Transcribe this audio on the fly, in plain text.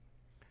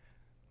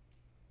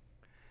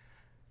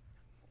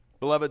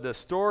Beloved, the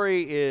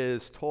story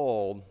is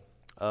told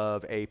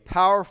of a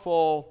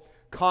powerful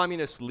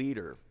communist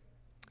leader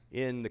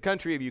in the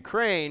country of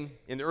Ukraine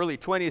in the early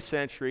 20th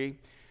century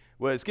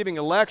was giving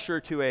a lecture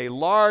to a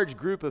large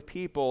group of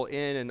people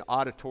in an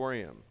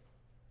auditorium.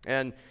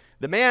 And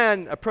the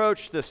man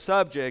approached the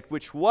subject,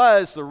 which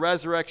was the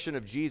resurrection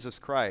of Jesus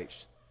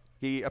Christ.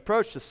 He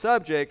approached the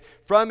subject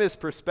from his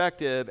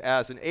perspective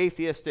as an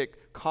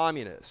atheistic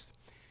communist.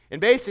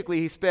 And basically,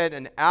 he spent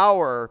an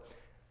hour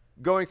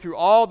going through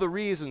all the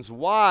reasons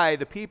why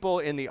the people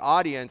in the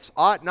audience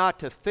ought not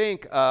to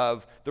think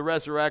of the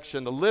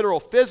resurrection, the literal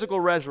physical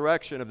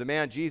resurrection of the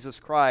man Jesus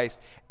Christ,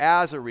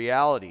 as a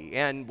reality.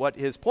 And what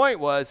his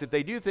point was, if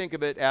they do think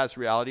of it as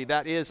reality,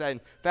 that is,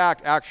 in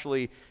fact,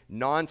 actually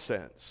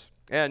nonsense.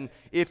 And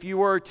if you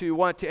were to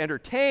want to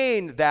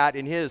entertain that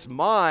in his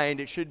mind,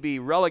 it should be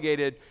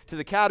relegated to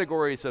the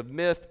categories of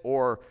myth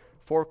or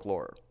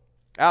folklore.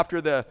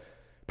 After the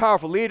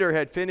powerful leader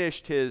had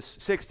finished his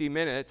 60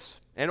 minutes,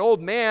 an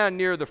old man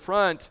near the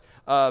front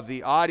of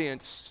the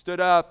audience stood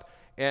up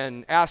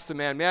and asked the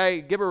man, "May I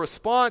give a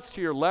response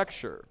to your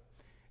lecture?"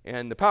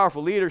 And the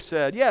powerful leader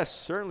said, "Yes,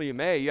 certainly you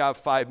may. You have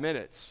 5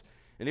 minutes."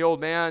 And the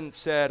old man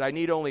said, "I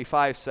need only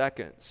 5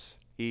 seconds."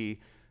 He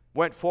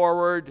went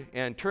forward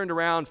and turned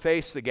around,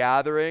 faced the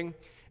gathering,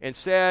 and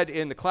said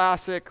in the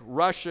classic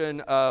Russian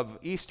of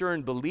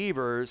Eastern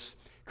believers,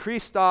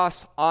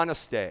 "Christos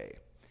Anastai."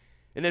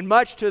 And then,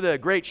 much to the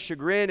great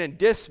chagrin and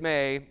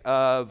dismay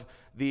of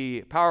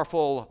the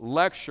powerful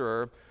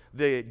lecturer,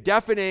 the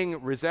deafening,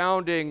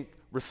 resounding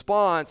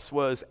response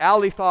was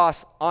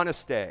 "Alithos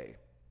Anastai."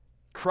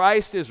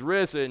 Christ is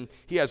risen.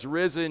 He has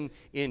risen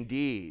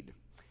indeed.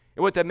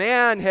 And what the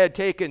man had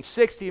taken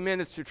 60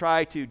 minutes to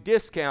try to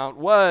discount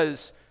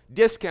was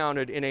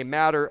discounted in a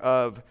matter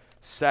of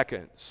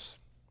seconds.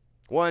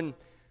 One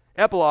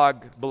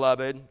epilogue,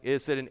 beloved,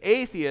 is that an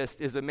atheist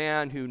is a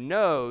man who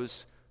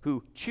knows,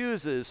 who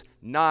chooses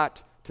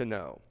not to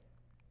know.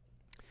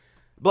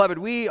 Beloved,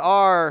 we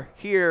are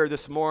here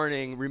this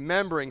morning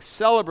remembering,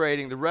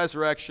 celebrating the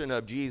resurrection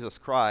of Jesus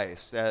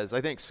Christ. As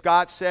I think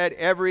Scott said,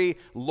 every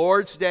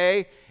Lord's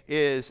Day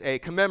is a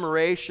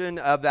commemoration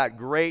of that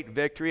great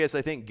victory. As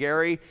I think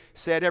Gary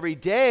said, every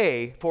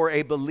day for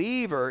a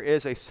believer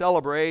is a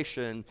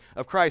celebration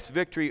of Christ's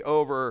victory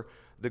over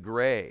the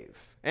grave.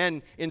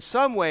 And in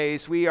some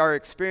ways, we are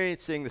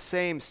experiencing the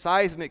same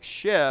seismic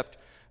shift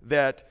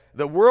that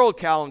the world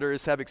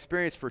calendars have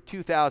experienced for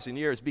 2,000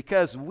 years,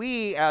 because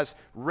we as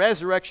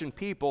resurrection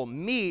people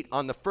meet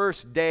on the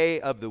first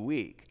day of the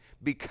week,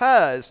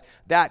 because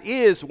that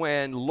is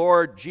when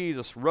Lord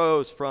Jesus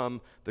rose from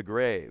the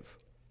grave.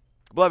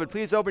 Beloved,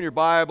 please open your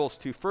Bibles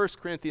to 1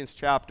 Corinthians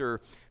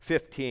chapter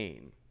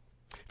 15.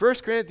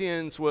 1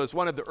 Corinthians was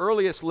one of the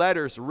earliest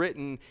letters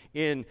written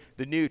in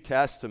the New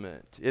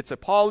Testament. It's a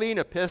Pauline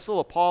epistle,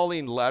 a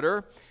Pauline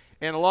letter.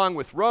 And along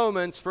with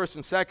Romans, 1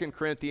 and 2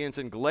 Corinthians,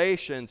 and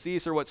Galatians,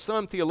 these are what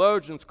some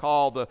theologians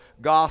call the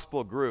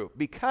gospel group,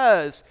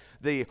 because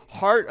the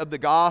heart of the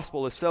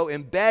gospel is so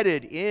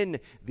embedded in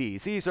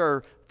these. These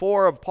are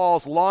 4 of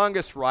Paul's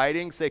longest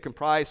writings. They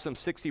comprise some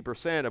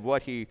 60% of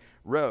what he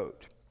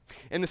wrote.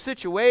 And the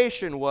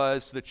situation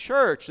was the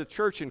church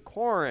in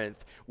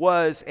Corinth,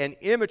 was an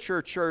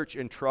immature church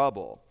in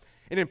trouble.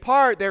 And in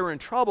part, they were in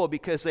trouble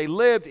because they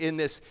lived in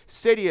this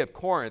city of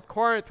Corinth.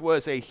 Corinth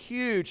was a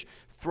huge,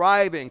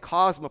 thriving,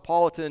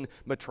 cosmopolitan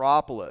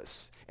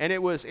metropolis. And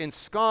it was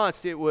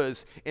ensconced, it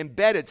was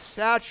embedded,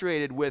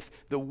 saturated with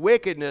the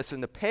wickedness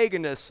and the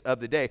paganness of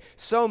the day.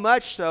 So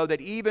much so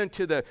that even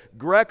to the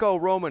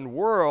Greco-Roman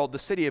world, the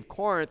city of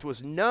Corinth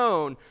was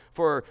known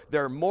for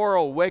their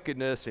moral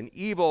wickedness and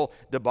evil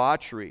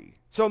debauchery.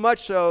 So much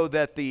so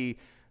that the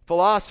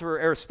philosopher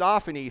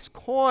Aristophanes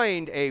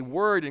coined a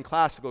word in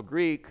classical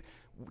Greek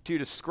to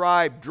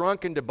describe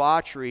drunken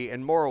debauchery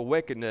and moral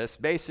wickedness.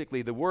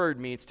 Basically, the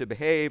word means to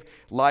behave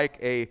like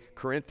a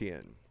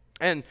Corinthian.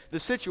 And the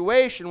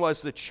situation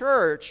was the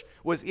church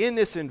was in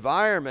this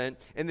environment,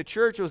 and the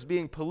church was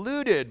being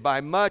polluted by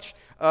much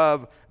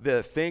of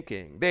the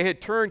thinking. They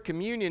had turned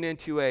communion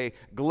into a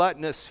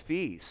gluttonous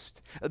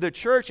feast. The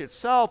church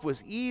itself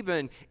was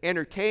even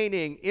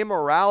entertaining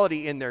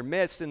immorality in their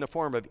midst in the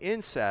form of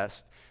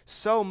incest,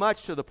 so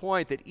much to the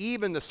point that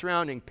even the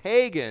surrounding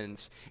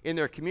pagans in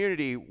their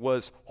community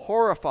was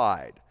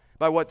horrified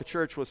by what the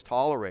church was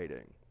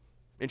tolerating.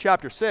 In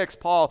chapter 6,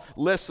 Paul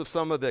lists of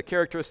some of the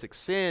characteristic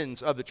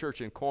sins of the church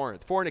in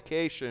Corinth: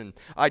 fornication,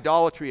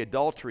 idolatry,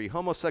 adultery,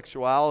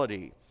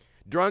 homosexuality,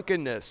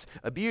 drunkenness,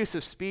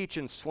 abusive speech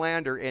and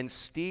slander, and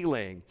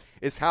stealing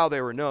is how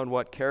they were known,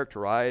 what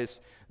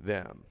characterized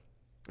them.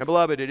 And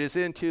beloved, it is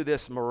into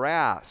this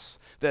morass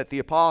that the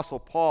Apostle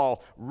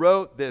Paul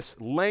wrote this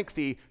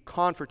lengthy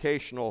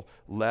confrontational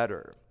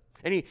letter.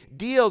 And he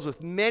deals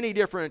with many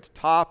different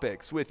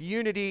topics, with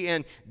unity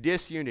and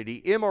disunity,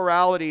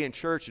 immorality and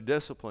church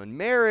discipline,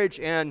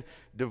 marriage and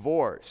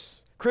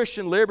divorce,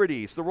 Christian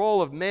liberties, the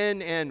role of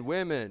men and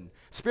women,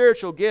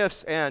 spiritual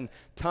gifts and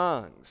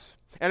tongues.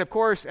 And of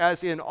course,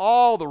 as in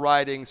all the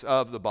writings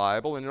of the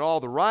Bible and in all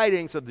the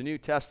writings of the New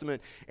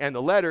Testament and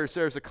the letters,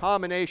 there's a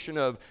combination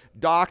of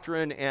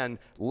doctrine and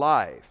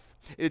life.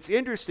 It's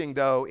interesting,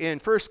 though, in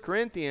 1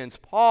 Corinthians,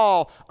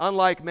 Paul,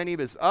 unlike many of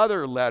his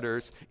other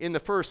letters, in the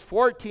first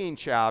 14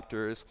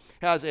 chapters,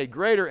 has a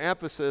greater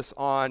emphasis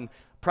on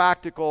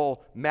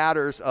practical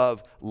matters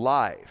of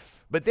life.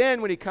 But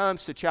then when he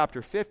comes to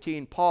chapter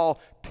 15,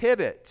 Paul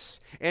pivots.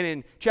 And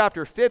in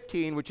chapter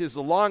 15, which is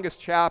the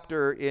longest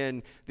chapter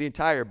in the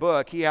entire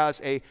book, he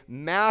has a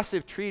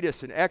massive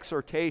treatise and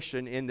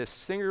exhortation in this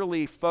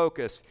singularly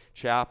focused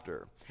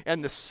chapter.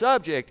 And the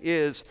subject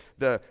is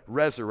the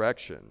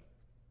resurrection.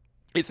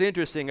 It's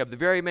interesting, of the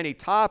very many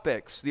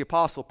topics the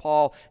Apostle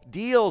Paul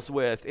deals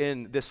with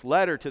in this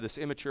letter to this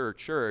immature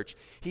church,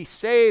 he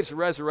saves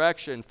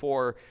resurrection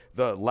for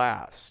the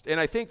last.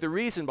 And I think the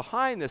reason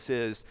behind this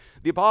is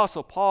the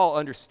Apostle Paul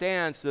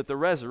understands that the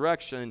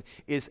resurrection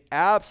is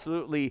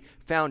absolutely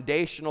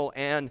foundational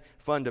and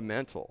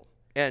fundamental.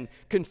 And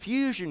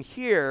confusion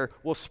here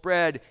will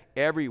spread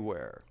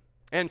everywhere.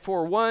 And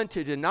for one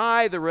to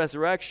deny the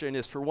resurrection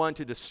is for one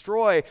to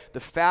destroy the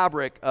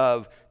fabric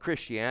of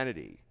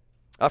Christianity.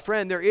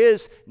 Friend, there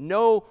is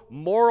no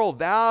moral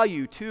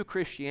value to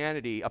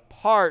Christianity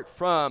apart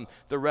from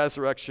the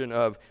resurrection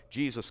of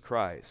Jesus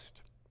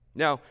Christ.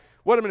 Now,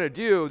 what I'm going to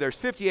do, there's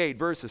 58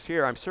 verses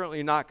here. I'm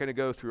certainly not going to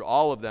go through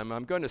all of them.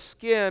 I'm going to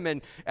skim and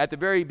at the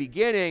very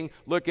beginning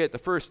look at the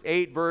first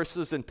 8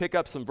 verses and pick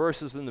up some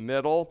verses in the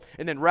middle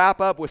and then wrap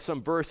up with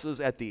some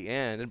verses at the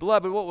end. And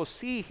beloved, what we'll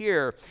see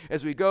here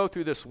as we go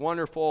through this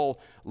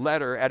wonderful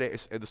letter,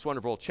 this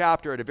wonderful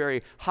chapter at a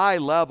very high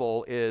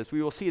level is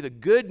we will see the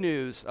good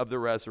news of the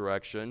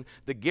resurrection,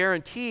 the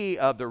guarantee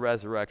of the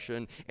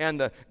resurrection, and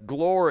the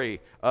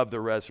glory of the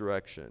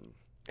resurrection.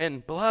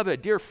 And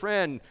beloved, dear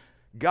friend,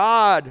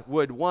 God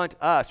would want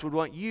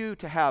you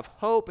to have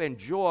hope and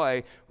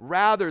joy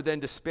rather than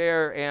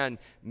despair and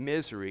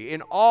misery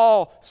in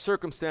all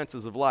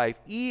circumstances of life,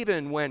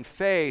 even when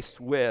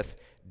faced with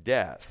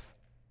death.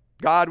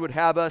 God would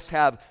have us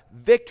have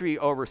victory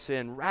over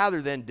sin rather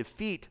than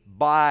defeat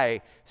by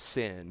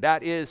sin.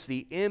 That is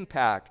the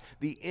impact,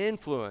 the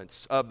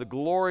influence of the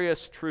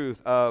glorious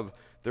truth of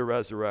the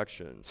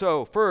resurrection.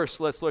 So first,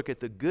 let's look at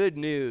the good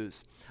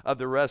news of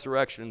the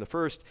resurrection in the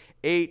first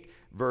 8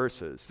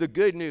 verses. The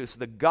good news,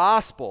 the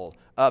gospel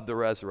of the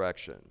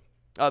resurrection.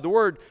 The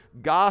word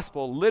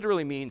gospel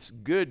literally means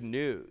good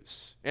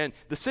news. And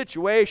the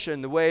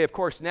situation, the way, of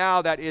course,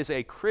 now that is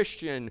a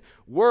Christian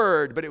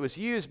word, but it was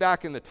used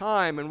back in the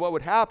time. And what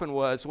would happen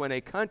was when a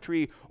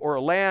country or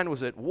a land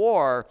was at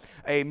war,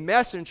 a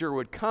messenger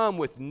would come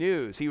with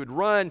news. He would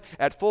run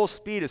at full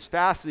speed as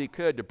fast as he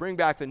could to bring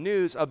back the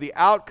news of the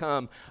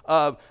outcome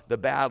of the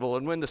battle.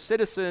 And when the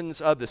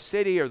citizens of the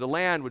city or the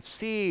land would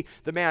see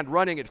the man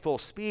running at full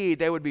speed,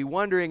 they would be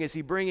wondering, is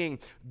he bringing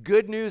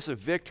good news of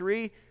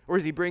victory? Or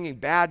is he bringing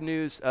bad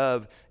news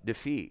of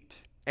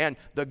defeat? And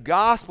the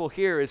gospel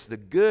here is the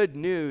good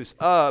news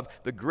of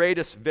the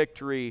greatest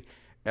victory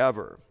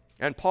ever.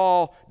 And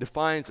Paul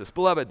defines this.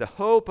 Beloved, the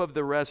hope of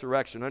the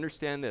resurrection,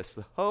 understand this,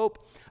 the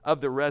hope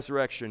of the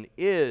resurrection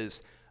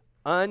is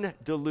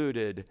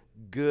undiluted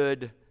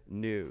good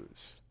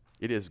news.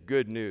 It is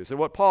good news. And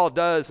what Paul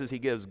does is he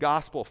gives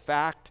gospel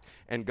fact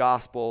and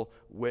gospel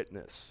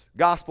witness.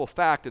 Gospel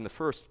fact in the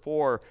first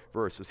 4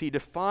 verses. He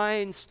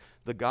defines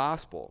the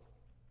gospel.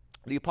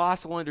 The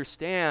apostle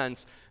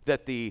understands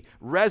that the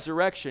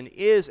resurrection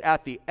is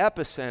at the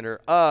epicenter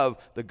of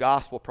the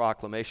gospel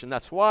proclamation.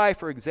 That's why,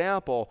 for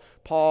example,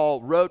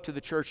 Paul wrote to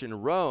the church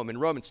in Rome, in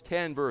Romans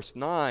 10, verse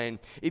 9,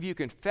 if you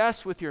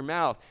confess with your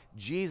mouth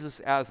Jesus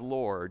as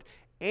Lord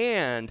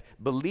and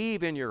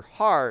believe in your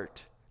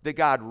heart that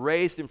God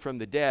raised him from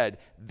the dead,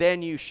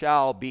 then you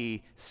shall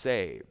be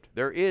saved.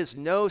 There is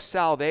no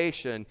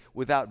salvation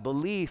without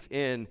belief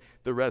in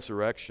the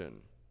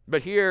resurrection.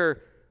 But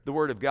here, the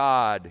word of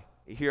God,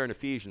 here in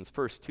Ephesians,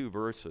 first 2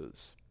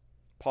 verses,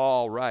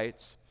 Paul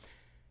writes,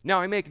 "Now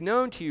I make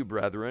known to you,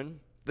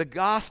 brethren, the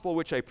gospel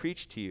which I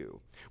preached to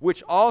you,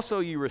 which also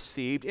you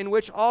received, in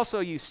which also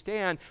you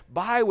stand,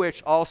 by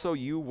which also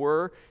you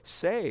were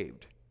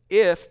saved,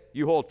 if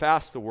you hold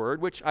fast the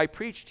word which I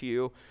preached to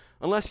you,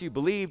 unless you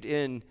believed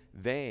in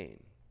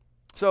vain."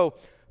 So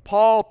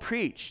Paul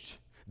preached,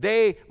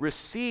 they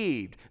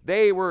received,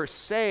 they were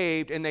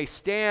saved, and they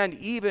stand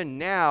even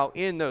now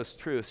in those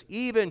truths.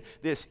 Even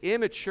this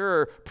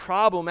immature,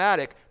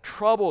 problematic,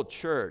 troubled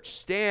church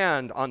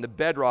stand on the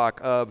bedrock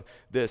of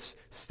this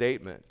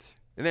statement.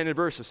 And then in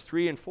verses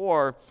 3 and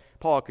 4,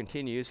 Paul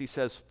continues. He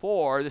says,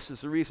 "For," this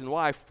is the reason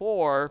why,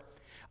 "for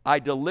I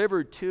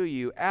delivered to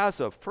you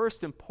as of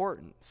first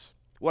importance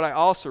what I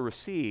also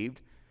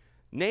received,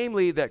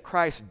 namely that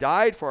Christ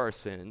died for our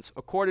sins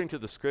according to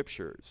the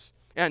Scriptures,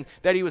 and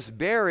that he was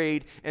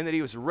buried, and that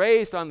he was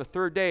raised on the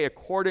 3rd day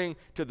according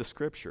to the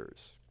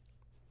Scriptures."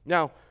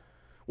 Now,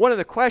 one of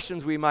the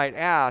questions we might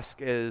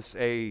ask as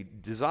a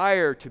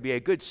desire to be a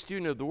good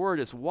student of the Word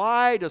is,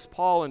 why does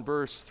Paul in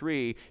verse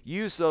 3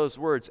 use those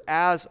words,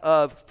 as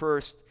of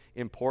first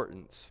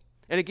importance?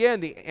 And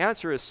again, the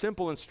answer is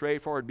simple and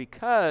straightforward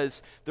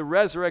because the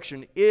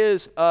resurrection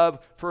is of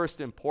first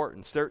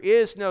importance. There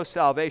is no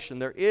salvation,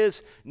 there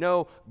is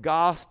no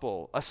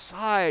gospel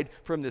aside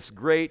from this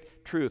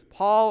great truth.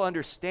 Paul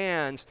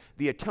understands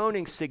the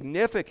atoning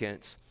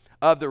significance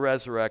of the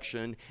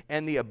resurrection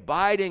and the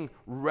abiding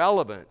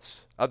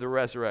relevance of the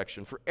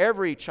resurrection for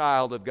every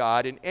child of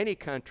God in any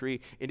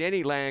country, in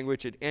any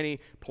language, at any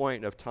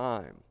point of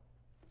time.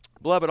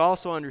 Beloved,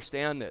 also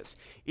understand this.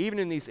 Even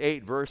in these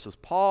 8 verses,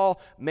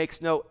 Paul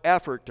makes no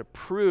effort to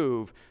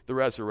prove the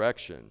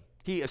resurrection.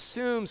 He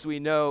assumes we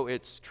know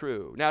it's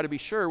true. Now, to be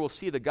sure, we'll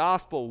see the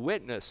gospel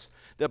witness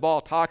that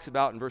Paul talks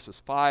about in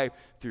verses 5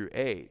 through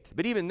 8.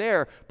 But even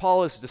there,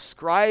 Paul is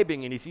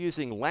describing and he's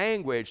using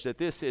language that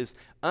this is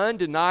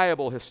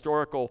undeniable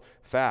historical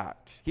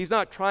fact. He's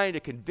not trying to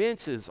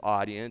convince his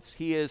audience.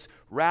 He is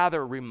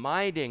rather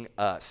reminding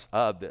us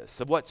of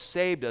this, of what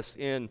saved us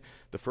in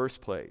the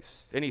first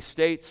place. And he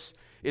states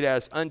it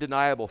as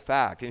undeniable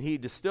fact. And he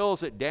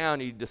distills it down.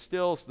 He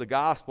distills the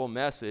gospel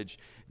message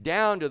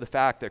down to the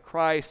fact that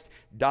Christ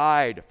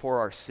died for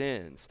our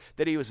sins,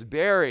 that he was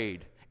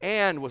buried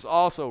and was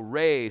also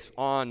raised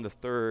on the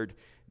 3rd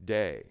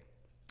day.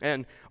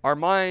 And our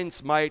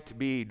minds might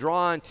be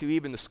drawn to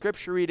even the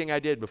scripture reading I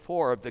did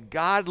before of the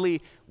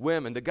godly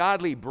women, the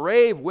godly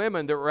brave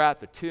women that were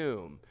at the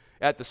tomb.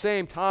 At the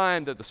same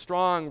time that the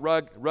strong,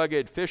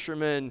 rugged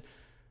fishermen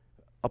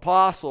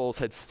apostles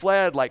had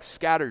fled like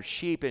scattered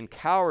sheep in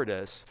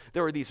cowardice,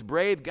 there were these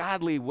brave,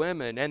 godly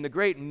women, and the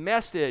great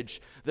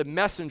message, the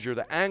messenger,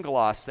 the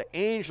angelos, the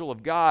angel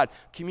of God,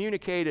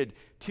 communicated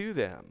to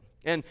them.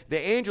 And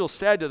the angel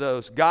said to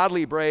those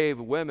godly, brave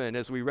women,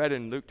 as we read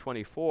in Luke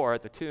 24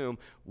 at the tomb,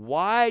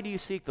 "Why do you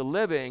seek the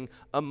living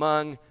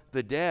among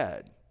the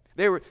dead?"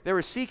 They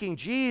were seeking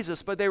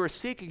Jesus, but they were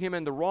seeking him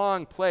in the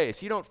wrong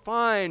place. You don't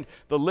find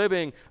the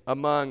living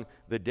among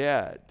the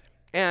dead.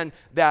 And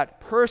that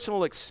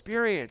personal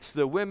experience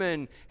the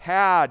women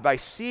had by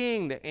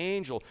seeing the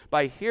angel,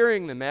 by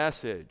hearing the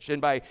message,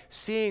 and by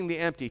seeing the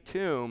empty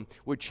tomb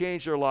would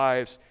change their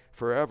lives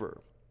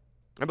forever.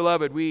 And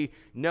beloved, we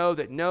know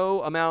that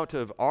no amount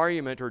of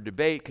argument or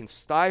debate can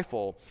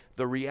stifle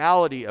the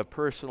reality of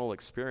personal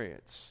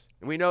experience.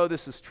 And we know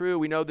this is true.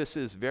 We know this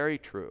is very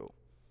true.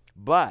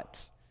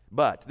 But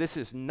this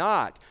is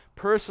not,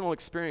 personal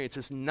experience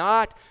is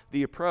not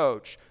the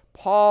approach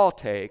Paul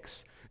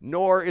takes,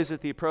 nor is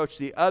it the approach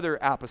the other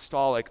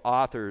apostolic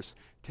authors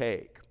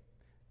take.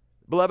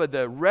 Beloved,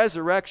 the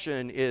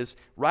resurrection is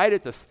right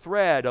at the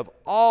thread of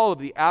all of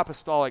the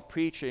apostolic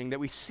preaching that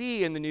we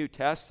see in the New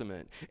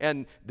Testament.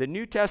 And the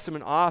New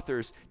Testament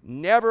authors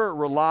never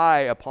rely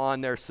upon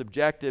their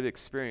subjective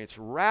experience.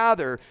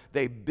 Rather,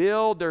 they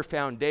build their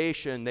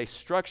foundation, they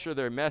structure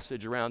their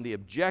message around the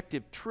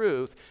objective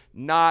truth,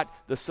 not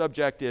the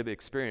subjective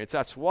experience.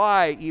 That's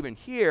why even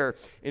here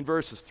in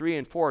verses 3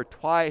 and 4,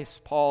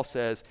 twice Paul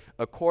says,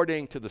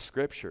 according to the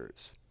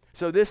Scriptures.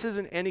 So this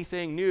isn't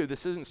anything new.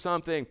 This isn't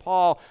something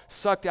Paul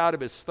sucked out of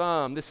his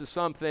thumb. This is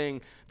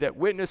something that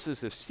witnesses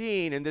have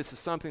seen, and this is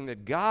something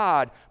that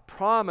God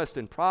promised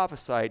and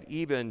prophesied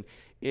even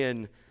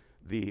in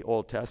the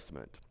Old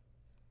Testament.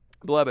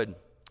 Beloved,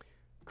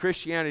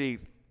 Christianity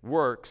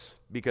works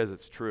because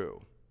it's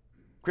true.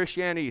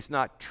 Christianity is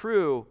not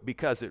true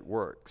because it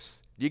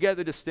works. Do you get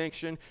the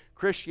distinction?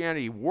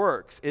 Christianity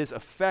works, is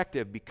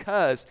effective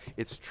because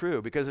it's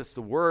true, because it's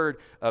the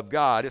Word of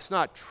God. It's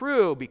not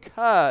true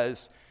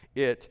because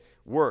it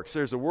works.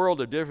 There's a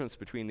world of difference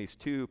between these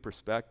two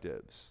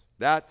perspectives.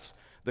 That's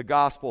the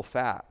gospel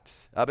fact.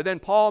 But then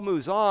Paul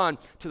moves on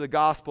to the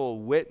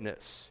gospel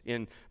witness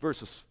in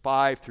verses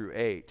 5 through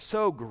 8.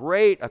 So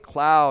great a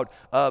cloud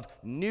of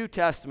New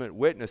Testament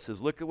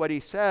witnesses. Look at what he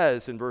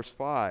says in verse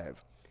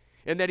 5.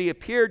 And that he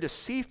appeared to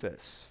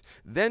Cephas,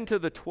 then to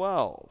the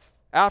 12.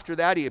 After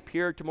that, he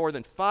appeared to more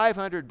than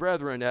 500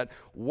 brethren at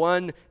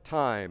one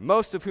time,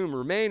 most of whom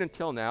remain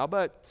until now,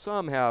 but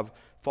some have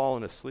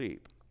fallen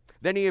asleep.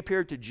 Then he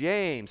appeared to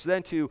James,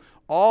 then to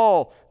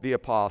all the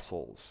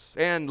apostles.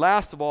 And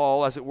last of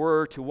all, as it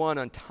were, to one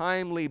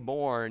untimely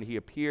born, he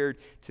appeared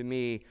to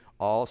me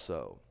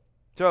also.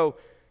 So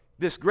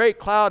this great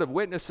cloud of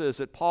witnesses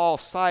that Paul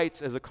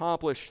cites as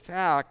accomplished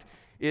fact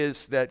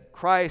is that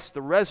Christ,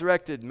 the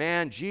resurrected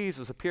man,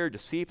 Jesus, appeared to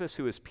Cephas,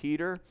 who is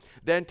Peter,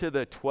 then to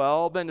the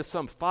 12, then to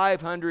some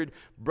 500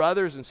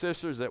 brothers and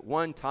sisters at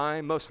one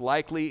time, most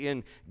likely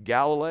in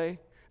Galilee,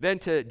 then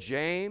to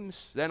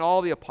James, then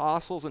all the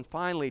apostles, and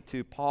finally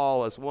to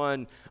Paul as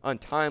one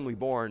untimely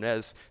born,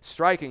 as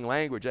striking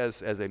language,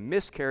 as a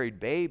miscarried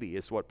baby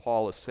is what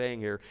Paul is saying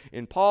here.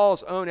 In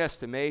Paul's own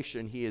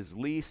estimation, he is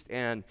least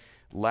and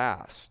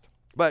last.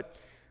 But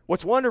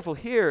what's wonderful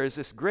here is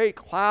this great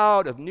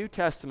cloud of New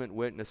Testament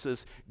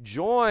witnesses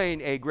join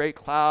a great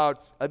cloud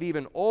of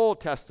even Old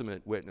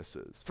Testament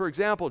witnesses. For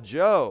example,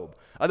 Job.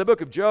 The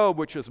book of Job,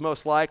 which was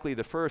most likely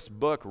the first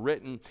book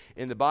written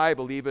in the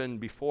Bible even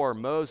before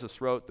Moses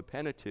wrote the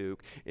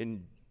Pentateuch.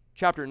 In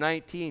chapter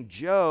 19,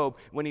 Job,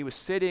 when he was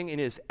sitting in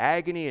his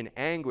agony and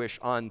anguish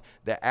on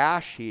the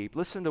ash heap,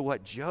 listen to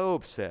what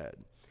Job said.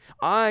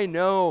 I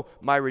know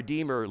my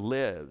Redeemer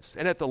lives,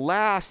 and at the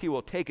last he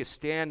will take his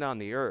stand on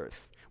the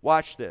earth.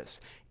 Watch this.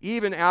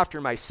 Even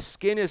after my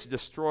skin is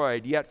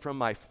destroyed, yet from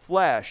my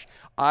flesh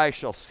I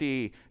shall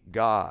see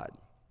God.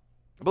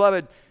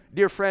 Beloved,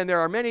 dear friend, there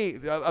are many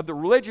of the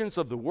religions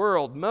of the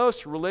world.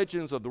 Most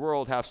religions of the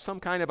world have some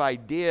kind of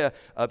idea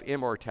of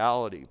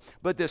immortality.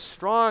 But this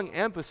strong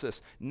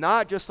emphasis,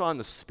 not just on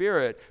the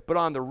spirit, but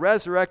on the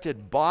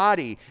resurrected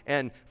body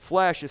and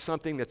flesh, is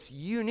something that's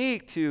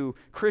unique to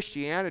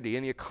Christianity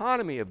and the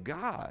economy of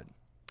God.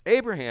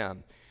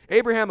 Abraham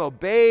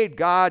obeyed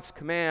God's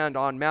command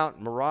on Mount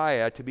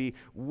Moriah to be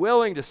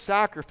willing to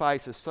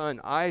sacrifice his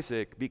son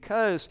Isaac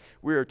because,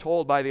 we are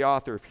told by the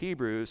author of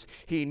Hebrews,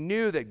 he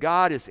knew that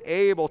God is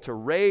able to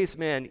raise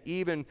men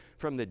even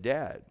from the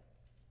dead.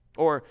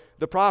 Or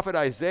the prophet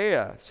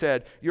Isaiah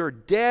said, "Your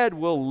dead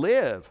will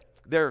live,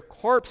 their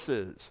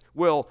corpses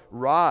will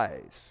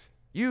rise.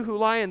 You who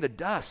lie in the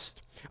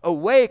dust,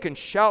 awake and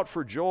shout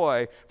for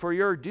joy, for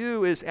your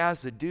dew is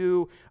as the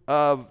dew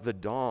of the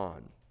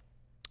dawn."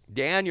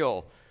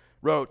 Daniel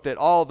wrote that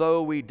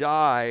although we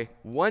die,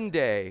 one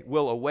day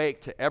we'll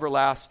awake to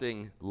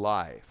everlasting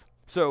life.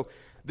 So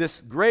this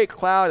great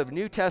cloud of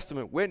New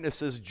Testament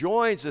witnesses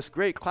joins this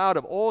great cloud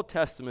of Old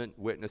Testament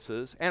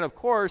witnesses, and of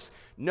course,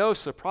 no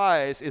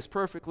surprise, is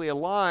perfectly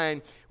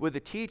aligned with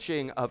the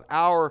teaching of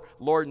our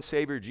Lord and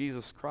Savior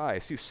Jesus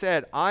Christ, who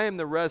said, "I am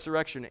the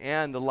resurrection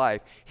and the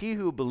life. He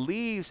who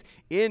believes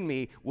in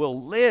me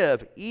will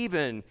live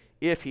even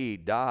if he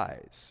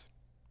dies."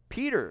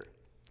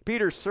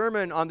 Peter's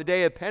sermon on the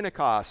day of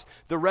Pentecost,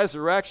 the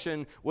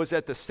resurrection was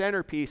at the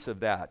centerpiece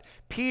of that.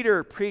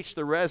 Peter preached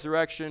the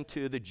resurrection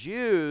to the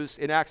Jews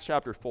in Acts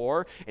chapter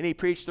 4, and he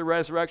preached the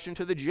resurrection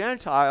to the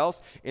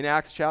Gentiles in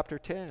Acts chapter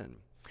 10.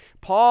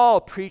 Paul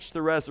preached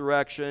the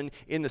resurrection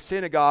in the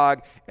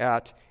synagogue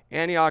at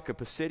Antioch of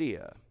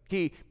Pisidia.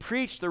 He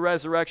preached the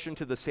resurrection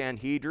to the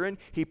Sanhedrin.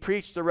 He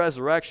preached the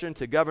resurrection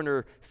to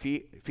Governor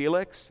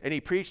Felix, and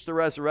he preached the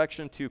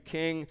resurrection to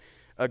King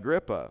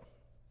Agrippa.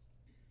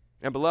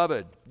 And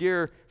beloved,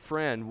 dear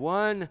friend,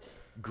 one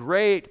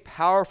great,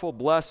 powerful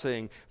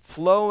blessing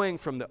flowing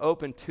from the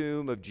open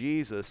tomb of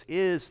Jesus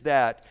is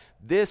that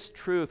this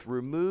truth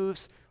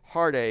removes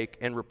heartache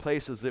and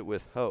replaces it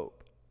with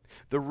hope.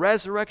 The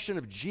resurrection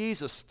of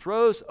Jesus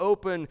throws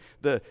open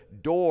the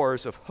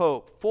doors of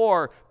hope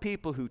for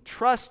people who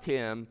trust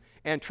him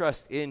and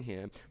trust in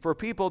him, for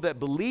people that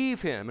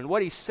believe him and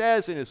what he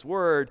says in his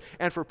word,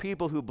 and for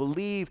people who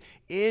believe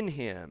in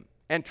him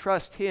and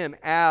trust him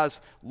as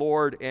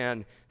Lord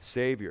and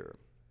Savior.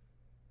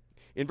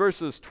 In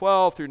verses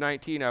 12 through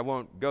 19, I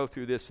won't go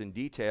through this in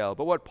detail,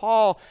 but what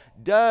Paul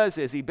does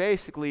is he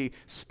basically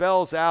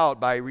spells out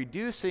by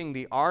reducing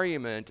the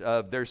argument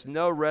of there's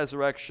no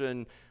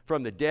resurrection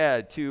from the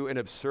dead to an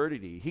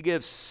absurdity. He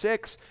gives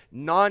 6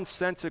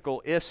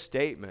 nonsensical if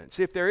statements.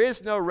 If there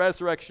is no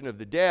resurrection of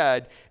the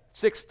dead,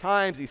 6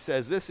 times he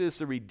says this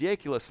is a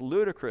ridiculous,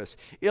 ludicrous,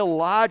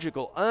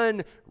 illogical,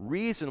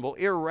 unreasonable,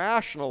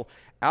 irrational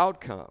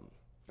outcome.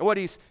 And what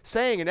he's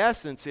saying in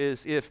essence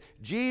is if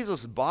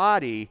Jesus'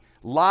 body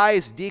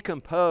lies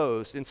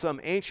decomposed in some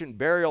ancient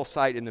burial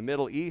site in the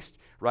Middle East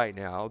right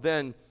now,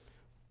 then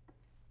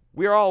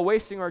we are all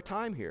wasting our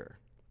time here.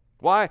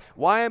 Why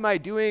am I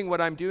doing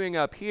what I'm doing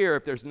up here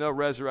if there's no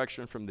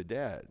resurrection from the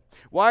dead?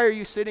 Why are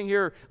you sitting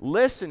here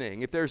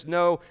listening if there's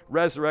no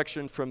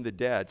resurrection from the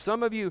dead?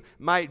 Some of you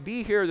might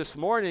be here this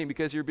morning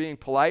because you're being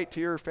polite to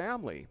your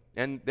family,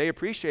 and they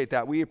appreciate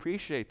that. We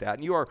appreciate that.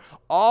 And you are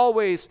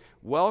always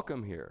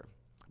welcome here.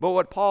 But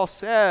what Paul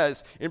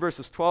says in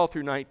verses 12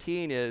 through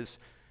 19 is,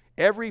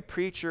 every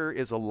preacher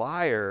is a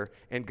liar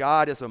and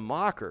God is a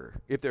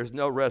mocker if there's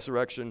no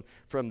resurrection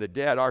from the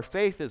dead. Our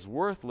faith is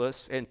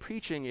worthless and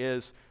preaching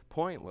is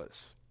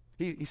pointless.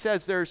 He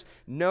says there's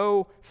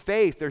no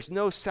faith, there's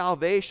no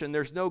salvation,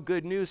 there's no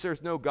good news,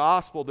 there's no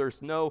gospel,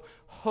 there's no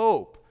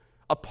hope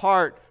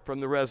apart from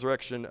the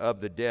resurrection of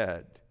the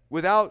dead.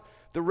 Without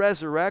the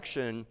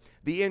resurrection,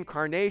 the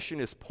incarnation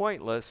is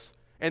pointless,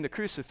 and the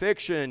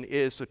crucifixion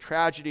is the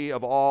tragedy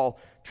of all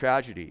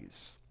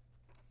tragedies.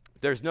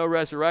 If there's no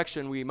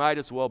resurrection, we might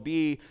as well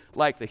be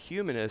like the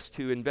humanist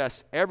who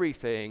invests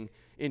everything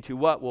into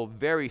what will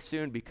very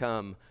soon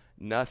become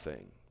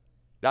nothing.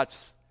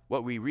 That's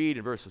what we read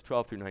in verses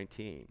 12 through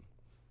 19.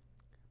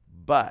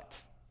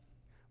 But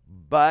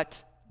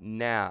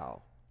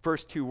now,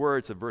 first 2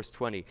 words of verse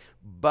 20,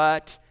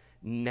 but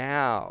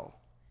now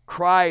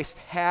Christ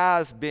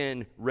has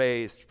been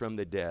raised from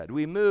the dead.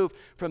 We move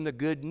from the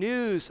good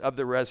news of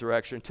the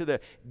resurrection to the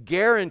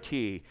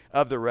guarantee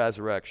of the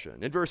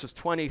resurrection. In verses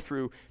 20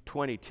 through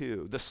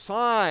 22, the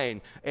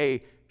sign,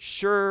 a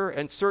sure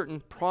and certain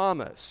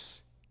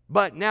promise.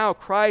 But now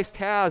Christ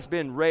has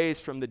been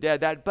raised from the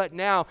dead. That but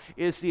now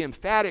is the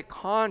emphatic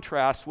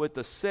contrast with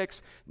the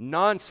 6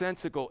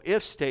 nonsensical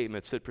if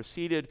statements that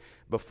preceded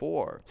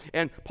before.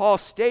 And Paul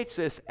states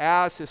this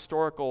as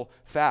historical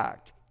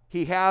fact.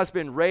 He has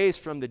been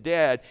raised from the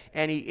dead,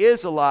 and he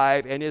is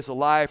alive and is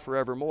alive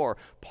forevermore.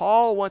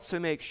 Paul wants to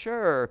make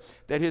sure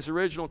that his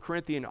original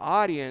Corinthian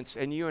audience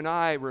and you and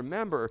I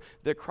remember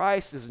that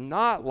Christ is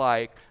not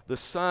like the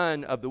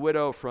son of the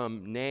widow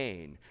from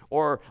Nain,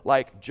 or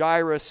like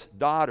Jairus'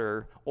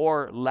 daughter,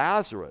 or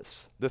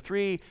Lazarus, the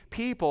three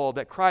people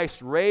that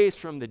Christ raised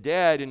from the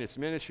dead in his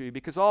ministry,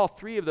 because all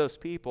three of those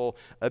people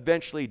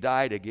eventually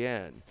died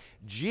again.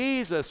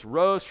 Jesus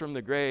rose from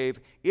the grave,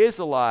 is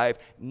alive,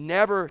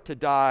 never to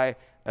die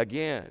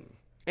again.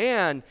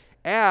 And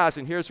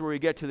here's where we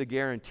get to the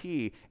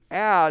guarantee,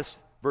 as,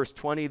 verse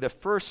 20, the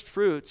first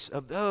fruits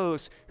of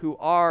those who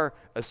are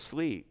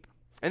asleep.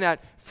 And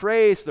that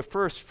phrase, the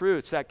first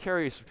fruits, that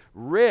carries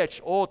rich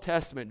Old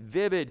Testament,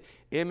 vivid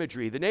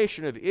imagery. The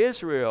nation of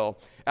Israel,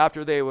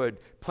 after they would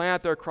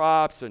plant their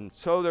crops and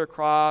sow their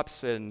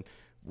crops and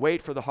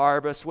wait for the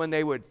harvest, when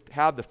they would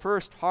have the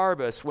first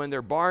harvest, when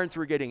their barns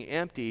were getting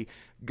empty,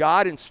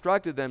 God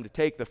instructed them to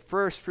take the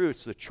first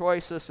fruits, the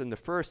choicest and the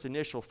first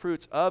initial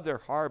fruits of their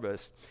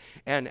harvest,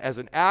 and as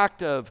an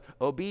act of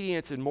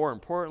obedience and more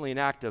importantly, an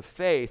act of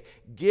faith,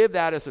 give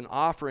that as an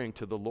offering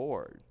to the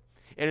Lord.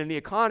 And in the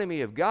economy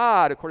of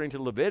God, according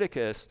to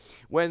Leviticus,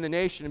 when the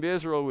nation of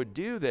Israel would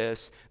do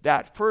this,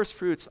 that first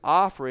fruits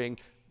offering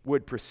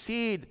would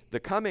precede the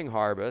coming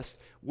harvest,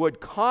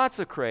 would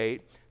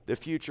consecrate the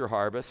future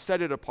harvest,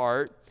 set it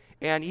apart,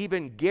 and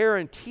even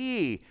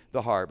guarantee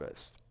the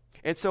harvest.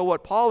 And so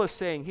what Paul is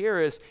saying here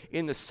is,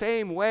 in the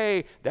same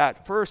way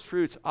that first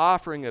fruits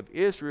offering of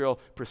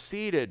Israel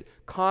preceded,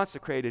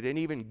 consecrated, and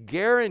even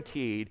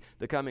guaranteed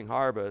the coming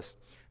harvest,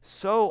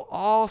 so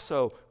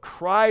also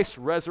Christ's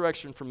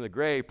resurrection from the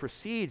grave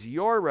precedes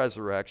your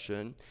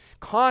resurrection,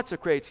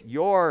 consecrates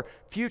your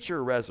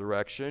future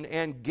resurrection,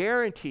 and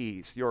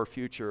guarantees your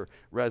future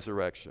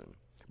resurrection.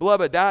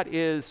 Beloved, that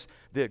is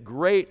the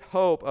great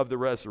hope of the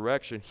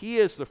resurrection. He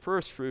is the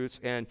first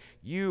fruits, and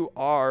you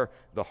are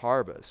the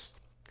harvest.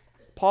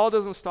 Paul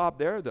doesn't stop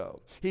there,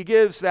 though. He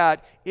gives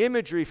that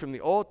imagery from the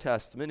Old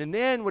Testament, and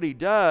then what he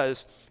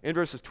does in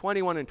verses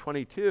 21 and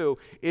 22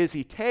 is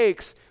he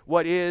takes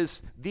what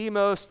is the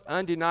most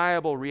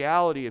undeniable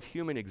reality of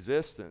human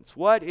existence.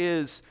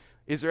 Is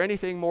there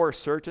anything more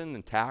certain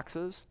than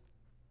taxes?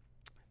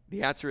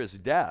 The answer is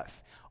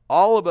death.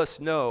 All of us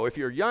know, if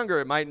you're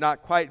younger, it might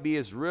not quite be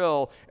as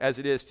real as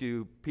it is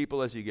to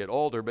people as you get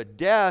older, but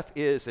death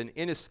is an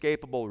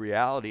inescapable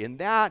reality, and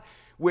that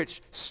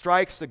which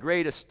strikes the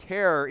greatest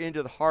terror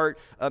into the heart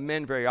of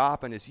men very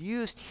often is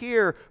used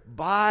here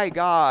by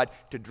God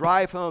to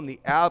drive home the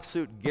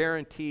absolute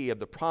guarantee of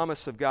the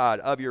promise of God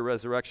of your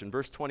resurrection.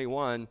 Verse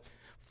 21,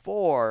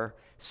 for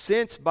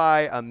since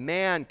by a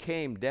man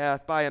came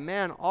death, by a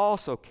man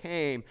also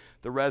came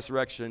the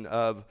resurrection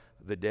of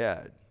the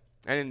dead.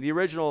 And in the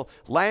original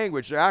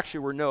language, there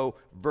actually were no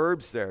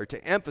verbs there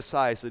to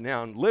emphasize the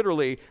noun.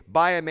 Literally,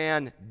 by a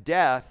man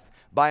death,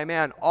 by a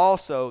man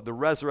also the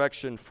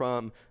resurrection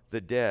from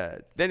the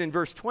dead. Then in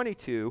verse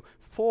 22,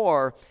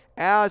 for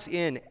as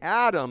in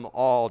Adam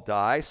all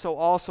die, so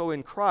also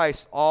in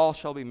Christ all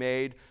shall be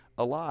made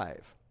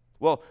alive.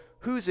 Well,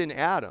 who's in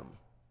Adam?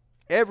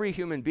 Every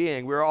human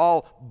being. We're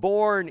all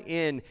born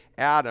in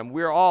Adam.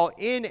 We're all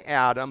in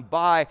Adam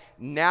by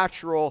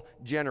natural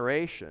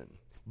generation.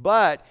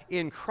 But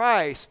in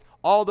Christ,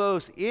 all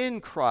those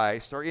in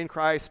Christ are in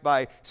Christ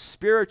by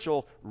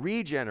spiritual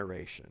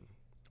regeneration.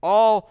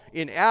 All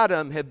in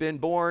Adam have been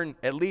born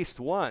at least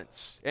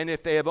once. And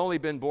if they have only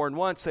been born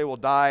once, they will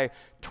die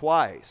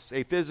twice,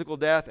 a physical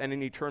death and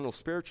an eternal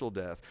spiritual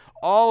death.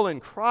 All in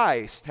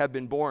Christ have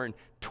been born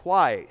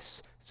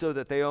twice, so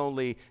that they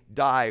only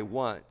die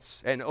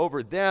once. And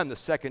over them, the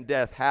second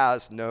death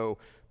has no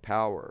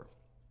power.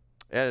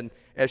 And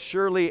as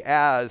surely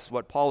as,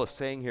 what Paul is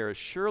saying here, as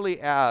surely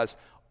as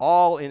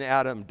all in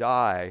Adam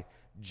die,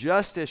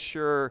 just as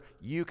sure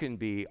you can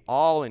be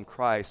all in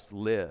Christ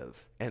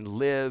live, and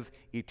live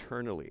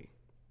eternally.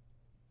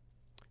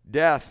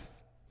 Death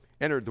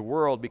entered the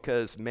world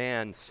because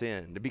man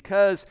sinned.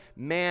 Because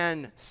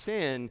man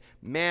sinned,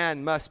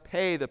 man must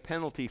pay the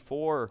penalty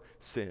for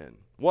sin.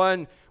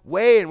 One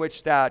way in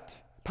which that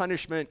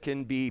punishment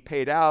can be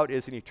paid out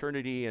is an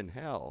eternity in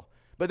hell.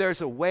 But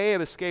there's a way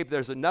of escape.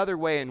 There's another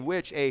way in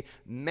which a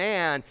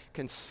man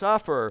can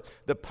suffer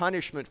the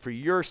punishment for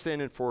your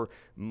sin and for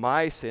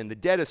my sin. The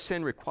debt of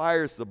sin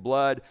requires the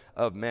blood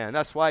of man.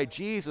 That's why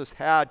Jesus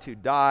had to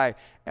die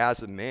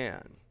as a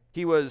man.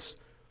 He was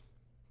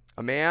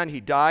a man, he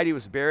died, he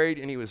was buried,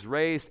 and he was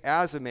raised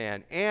as a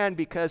man. And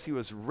because he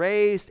was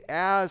raised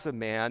as a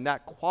man,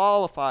 that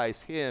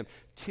qualifies him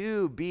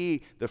to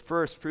be the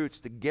first fruits,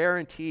 to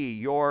guarantee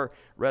your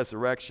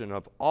resurrection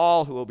of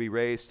all who will be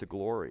raised to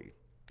glory.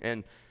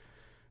 And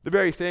the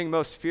very thing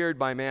most feared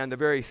by man, the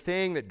very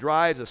thing that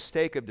drives a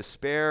stake of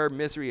despair,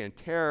 misery, and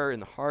terror in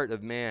the heart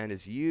of man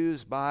is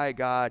used by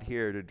God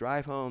here to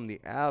drive home the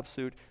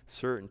absolute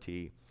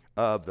certainty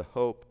of the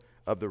hope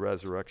of the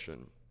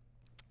resurrection.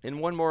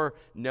 And one more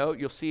note,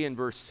 you'll see in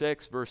verse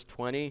 6, verse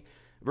 20,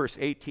 verse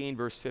 18,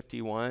 verse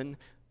 51,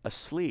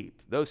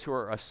 asleep, those who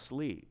are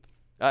asleep.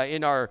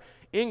 In our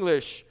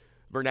English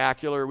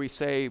vernacular, we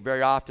say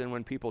very often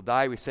when people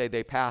die, we say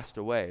they passed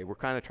away. We're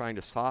kind of trying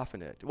to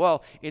soften it.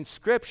 Well, in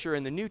Scripture,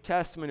 in the New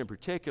Testament in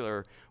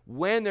particular,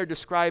 when they're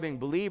describing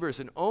believers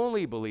and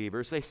only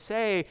believers, they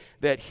say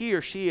that he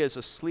or she is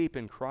asleep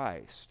in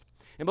Christ.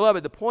 And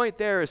beloved, the point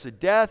there is the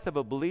death of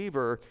a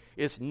believer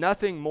is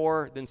nothing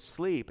more than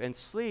sleep, and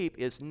sleep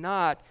is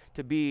not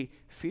to be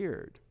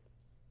feared.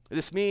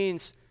 This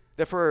means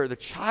that for the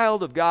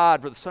child of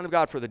God, for the son of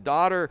God, for the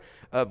daughter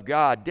of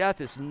God, death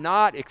is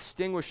not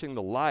extinguishing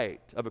the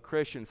light of a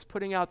Christian. It's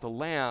putting out the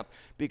lamp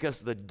because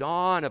the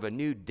dawn of a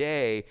new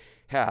day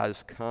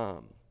has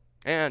come.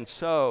 And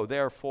so,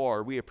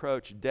 therefore, we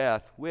approach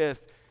death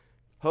with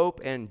hope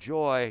and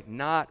joy,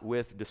 not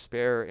with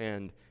despair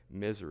and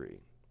misery.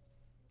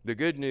 The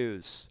good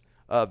news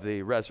of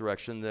the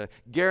resurrection, the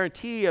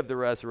guarantee of the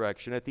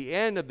resurrection. At the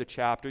end of the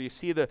chapter, you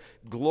see the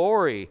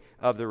glory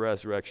of the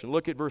resurrection.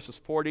 Look at verses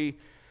 40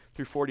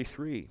 through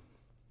 43.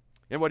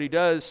 And what he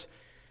does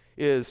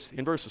is,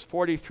 in verses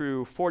 40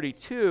 through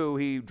 42,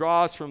 he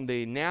draws from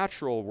the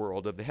natural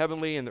world, of the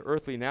heavenly and the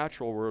earthly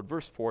natural world.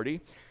 Verse 40,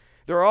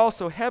 there are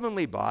also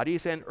heavenly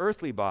bodies and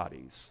earthly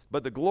bodies,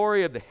 but the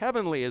glory of the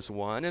heavenly is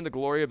one, and the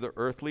glory of the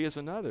earthly is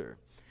another.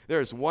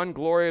 There is one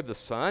glory of the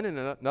sun, and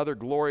another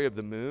glory of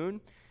the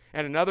moon,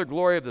 and another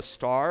glory of the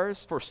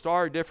stars, for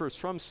star differs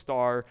from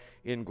star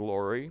in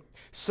glory.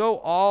 So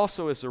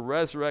also is the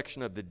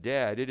resurrection of the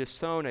dead. It is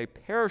sown a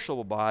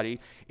perishable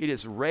body, it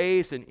is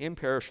raised an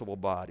imperishable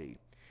body.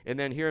 And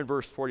then here in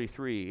verse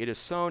 43, it is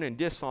sown in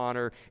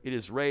dishonor, it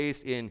is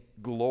raised in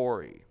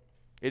glory.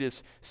 It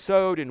is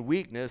sowed in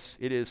weakness,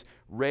 it is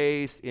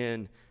raised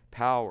in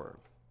power.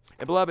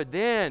 And beloved,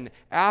 then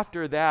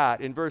after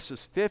that, in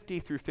verses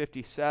 50 through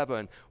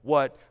 57,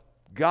 what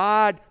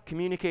God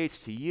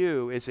communicates to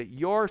you is that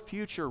your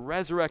future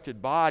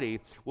resurrected body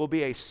will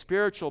be a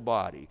spiritual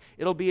body.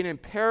 It'll be an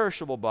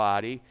imperishable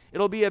body.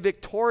 It'll be a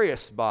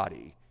victorious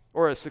body,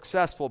 or a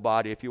successful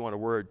body, if you want a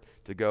word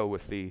to go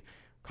with the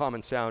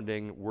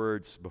common-sounding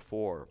words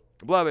before.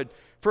 Beloved,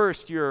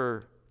 first,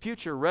 your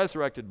future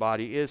resurrected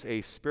body is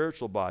a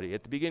spiritual body.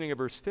 At the beginning of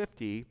verse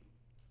 50,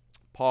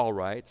 Paul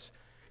writes,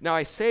 "Now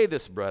I say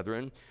this,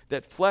 brethren,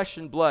 that flesh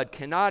and blood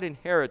cannot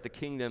inherit the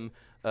kingdom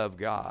of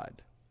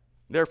God.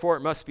 Therefore,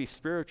 it must be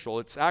spiritual."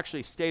 It's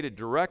actually stated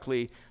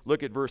directly.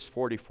 Look at verse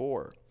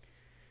 44.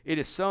 It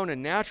is sown a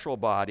natural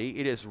body.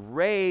 It is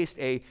raised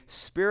a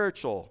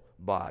spiritual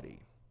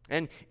body.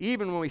 And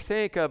even when we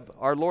think of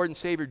our Lord and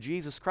Savior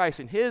Jesus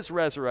Christ and his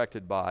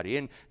resurrected body,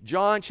 in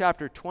John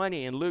chapter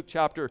 20 and Luke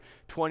chapter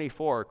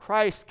 24,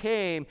 Christ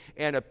came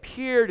and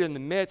appeared in the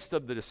midst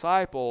of the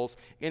disciples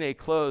in a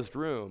closed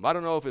room. I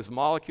don't know if his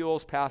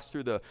molecules passed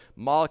through the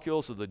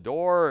molecules of the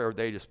door or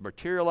they just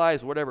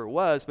materialized, whatever it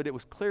was, but it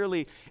was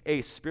clearly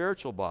a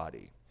spiritual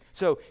body.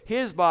 So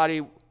his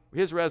body,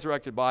 his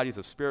resurrected body is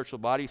a spiritual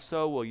body,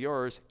 so will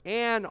yours,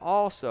 and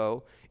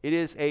also it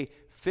is a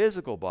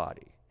physical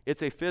body.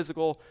 It's a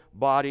physical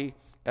body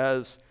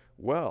as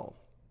well.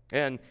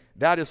 And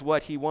that is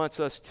what he wants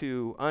us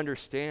to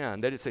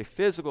understand, that it's a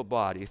physical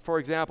body. For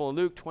example, in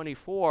Luke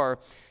 24,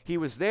 he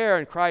was there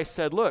and Christ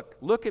said,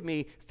 look at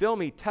me, feel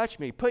me, touch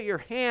me, put your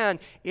hand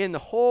in the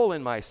hole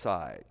in my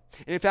side.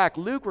 And in fact,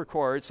 Luke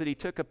records that he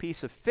took a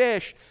piece of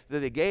fish that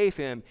they gave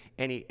him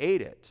and he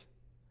ate it.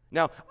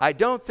 Now, I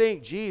don't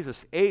think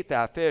Jesus ate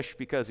that fish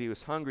because he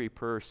was hungry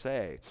per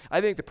se. I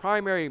think the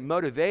primary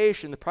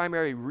motivation, the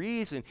primary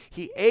reason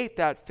he ate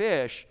that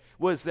fish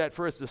was that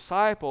for his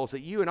disciples,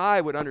 that you and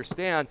I would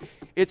understand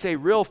it's a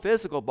real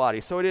physical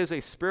body. So it is a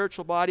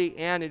spiritual body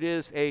and it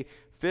is a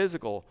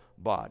physical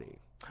body.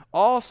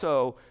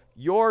 Also,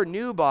 your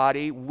new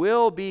body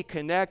will be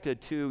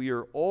connected to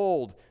your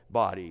old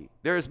body.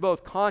 There is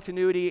both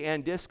continuity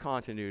and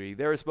discontinuity.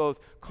 There is both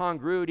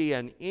congruity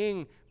and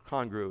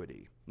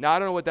incongruity. Now, I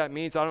don't know what that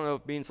means. I don't know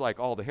if it means like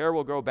all the hair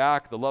will grow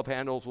back, the love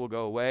handles will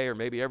go away, or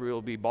maybe everybody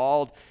will be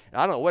bald.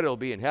 I don't know what it'll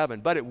be in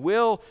heaven, but it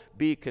will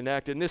be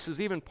connected. And this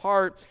is even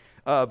part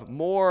of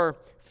more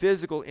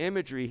physical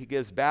imagery he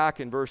gives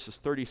back in verses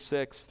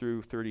 36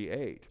 through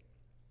 38.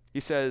 He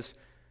says,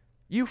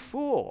 "You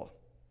fool."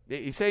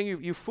 He's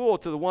saying you fool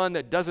to the one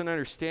that doesn't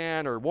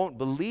understand or won't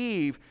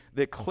believe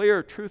the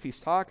clear truth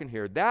he's talking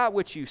here. That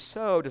which you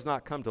sow does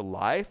not come to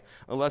life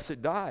unless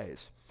it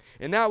dies.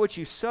 And that which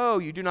you sow,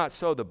 you do not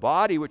sow the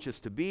body which is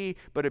to be,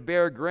 but a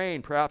bare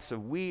grain, perhaps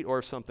of wheat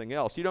or something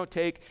else. You don't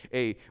take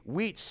a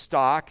wheat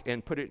stalk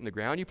and put it in the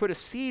ground. You put a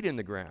seed in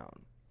the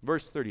ground.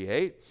 Verse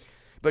 38,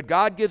 "But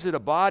God gives it a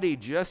body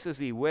just as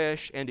he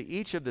wished, and to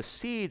each of the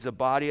seeds a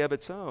body of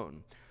its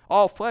own.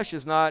 All flesh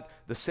is not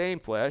the same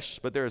flesh,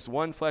 but there is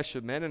one flesh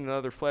of men and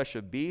another flesh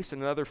of beasts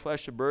and another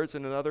flesh of birds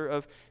and another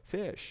of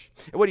fish."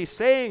 And what he's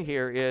saying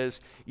here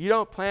is you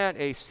don't plant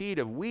a seed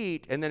of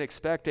wheat and then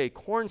expect a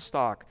corn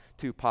stalk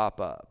to pop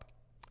up.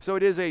 So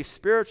it is a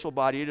spiritual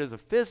body. It is a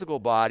physical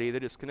body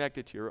that is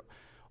connected to your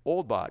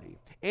old body.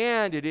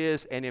 And it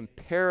is an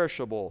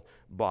imperishable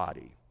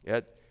body.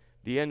 At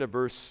the end of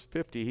verse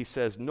 50, he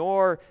says,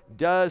 "Nor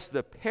does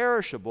the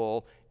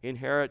perishable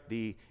inherit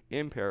the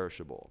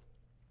imperishable."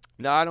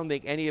 Now, I don't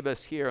think any of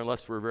us here,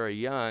 unless we're very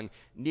young,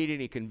 need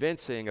any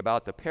convincing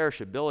about the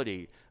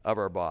perishability of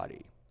our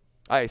body.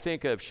 I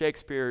think of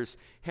Shakespeare's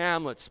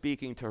Hamlet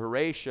speaking to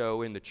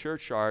Horatio in the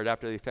churchyard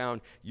after they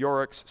found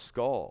Yorick's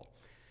skull.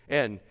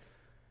 And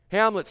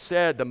Hamlet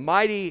said, "The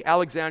mighty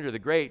Alexander the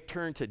Great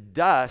turned to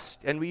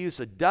dust, and we use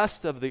the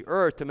dust of the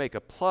earth to make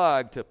a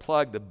plug to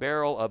plug the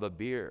barrel of a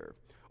beer."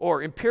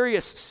 Or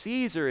Imperious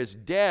Caesar is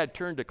dead,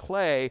 turned to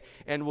clay,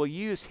 and we'll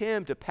use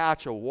him to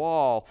patch a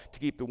wall to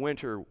keep the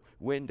winter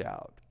wind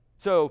out.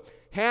 So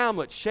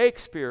Hamlet,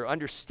 Shakespeare,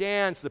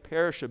 understands the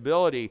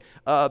perishability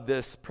of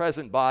this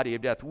present body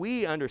of death.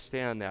 We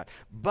understand that.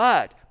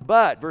 But,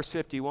 verse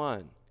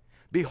 51,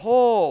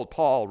 "Behold,"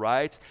 Paul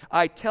writes,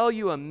 "I tell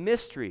you a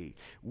mystery.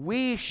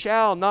 We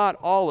shall not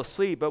all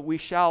asleep, but we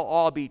shall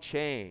all be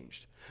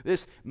changed."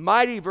 This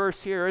mighty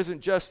verse here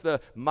isn't just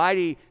the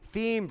mighty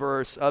theme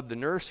verse of the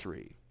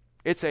nursery.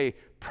 It's a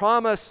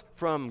promise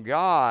from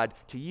God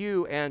to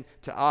you and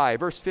to I.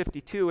 Verse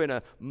 52, "In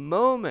a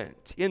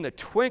moment, in the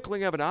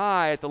twinkling of an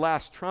eye at the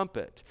last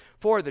trumpet,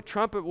 for the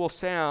trumpet will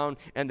sound,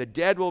 and the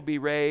dead will be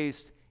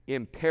raised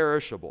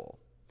imperishable.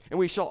 And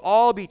we shall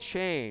all be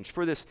changed,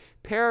 for this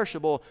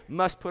perishable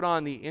must put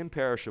on the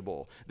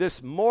imperishable.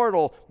 This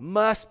mortal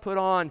must put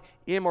on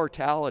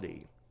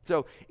immortality."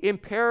 So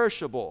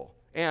imperishable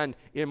and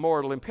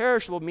immortal.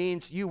 Imperishable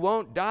means you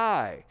won't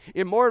die.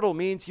 Immortal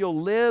means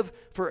you'll live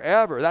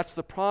forever. That's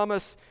the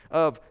promise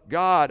of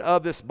God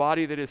of this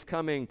body that is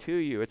coming to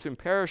you. It's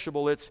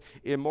imperishable, it's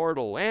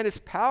immortal, and it's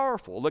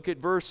powerful. Look at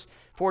verse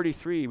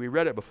 43. We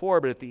read it before,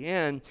 but at the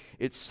end,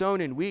 it's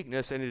sown in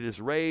weakness and it is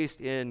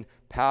raised in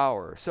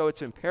power. So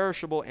it's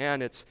imperishable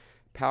and it's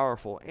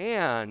powerful.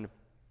 And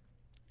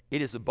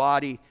it is a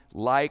body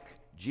like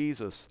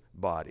Jesus'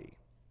 body.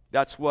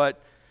 That's what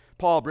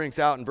Paul brings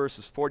out in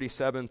verses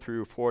 47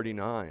 through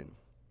 49.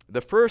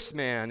 "The first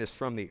man is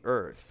from the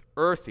earth,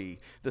 earthy.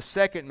 The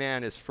second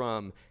man is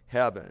from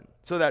heaven."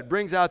 So that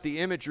brings out the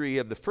imagery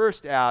of the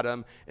first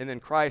Adam and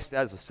then Christ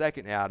as the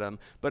second Adam,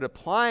 but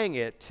applying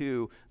it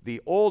to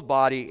the old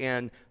body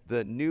and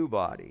the new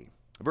body.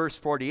 Verse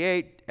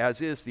 48,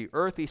 "As is the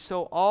earthy,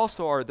 so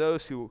also are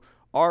those who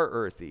are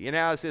earthy. And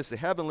as is the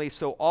heavenly,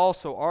 so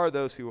also are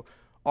those who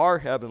are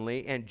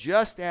heavenly. And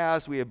just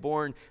as we have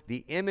borne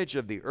the image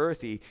of the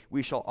earthy,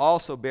 we shall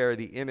also bear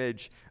the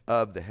image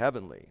of the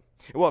heavenly."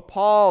 And what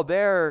Paul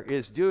there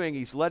is doing,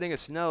 he's letting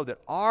us know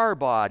that our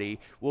body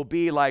will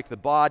be like the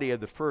body of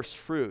the first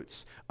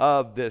fruits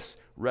of this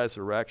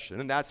resurrection.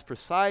 And that's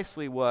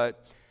precisely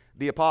what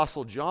the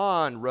Apostle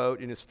John wrote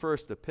in his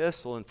first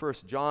epistle in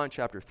 1 John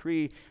chapter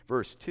 3,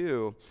 verse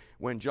 2,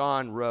 when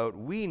John wrote,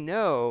 "We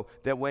know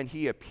that when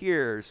he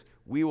appears,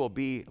 we will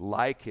be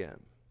like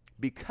him,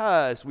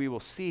 because we will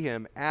see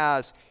him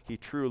as he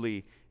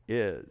truly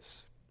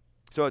is."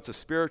 So it's a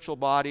spiritual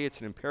body, it's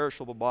an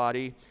imperishable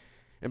body.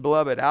 And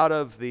beloved, out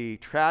of the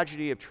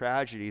tragedy of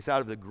tragedies,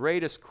 out of the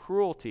greatest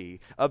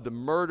cruelty of the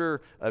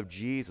murder of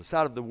Jesus,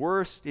 out of the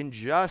worst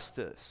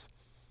injustice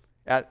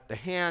at the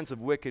hands of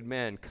wicked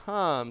men,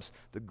 comes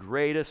the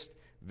greatest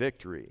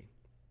victory.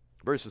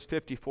 Verses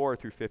 54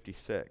 through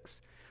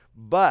 56.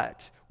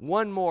 But,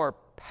 one more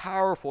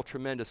powerful,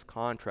 tremendous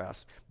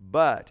contrast.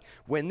 "But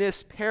when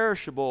this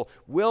perishable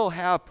will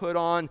have put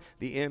on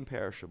the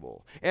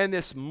imperishable, and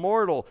this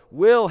mortal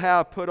will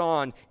have put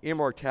on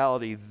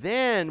immortality,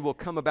 then will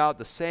come about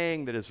the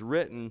saying that is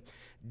written,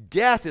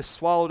 'Death is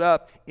swallowed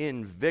up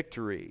in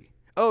victory.'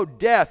 O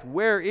death,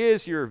 where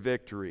is your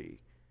victory?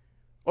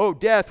 O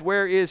death,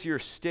 where is your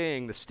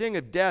sting? The sting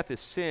of death is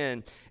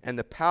sin, and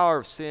the power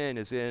of sin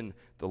is in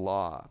the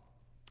law."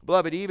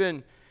 Beloved,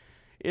 even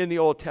in the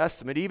Old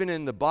Testament, even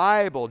in the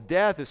Bible,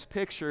 death is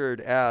pictured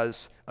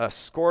as a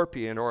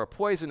scorpion or a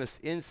poisonous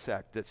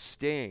insect that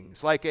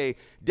stings.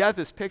 Death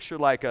is pictured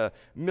like a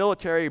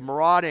military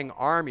marauding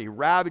army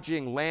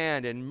ravaging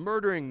land and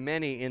murdering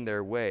many in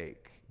their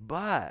wake.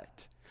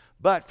 But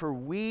for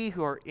we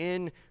who are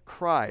in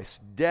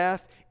Christ,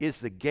 death is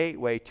the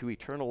gateway to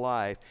eternal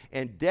life,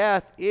 and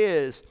death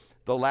is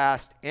the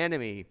last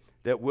enemy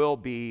that will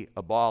be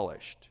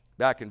abolished.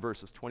 Back in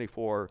verses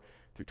 24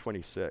 through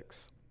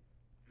 26.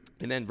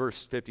 And then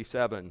verse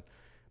 57,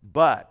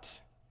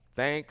 "But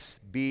thanks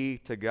be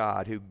to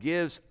God who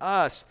gives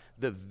us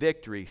the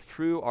victory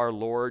through our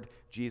Lord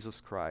Jesus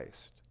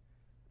Christ."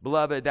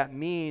 Beloved, that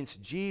means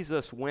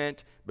Jesus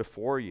went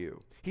before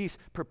you. He's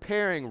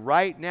preparing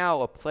right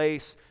now a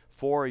place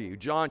for you.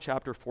 John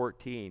chapter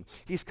 14.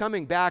 He's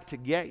coming back to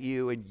get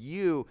you, and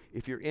you,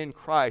 if you're in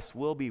Christ,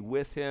 will be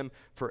with him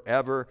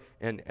forever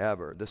and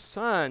ever. The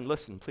Son,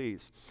 listen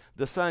please,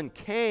 the Son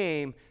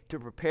came to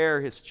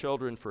prepare his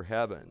children for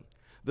heaven.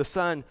 The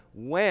Son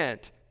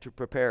went to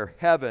prepare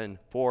heaven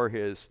for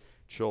his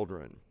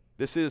children.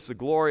 This is the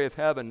glory of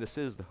heaven. This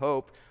is the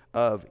hope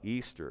of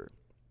Easter.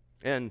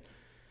 And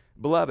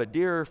beloved,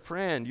 dear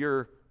friend,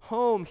 your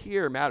home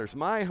here matters.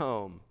 My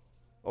home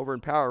over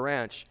in Power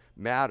Ranch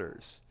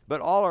matters.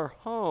 But all our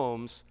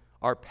homes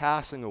are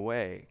passing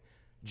away.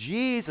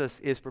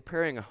 Jesus is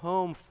preparing a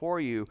home for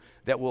you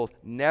that will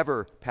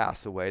never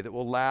pass away, that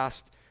will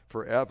last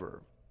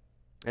forever.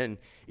 And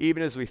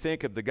even as we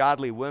think of the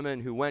godly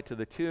women who went to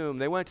the tomb,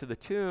 they went to the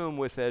tomb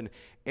with an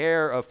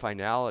air of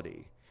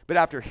finality. But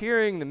after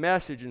hearing the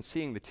message and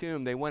seeing the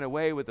tomb, they went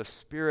away with a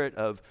spirit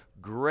of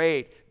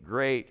great,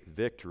 great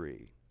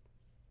victory.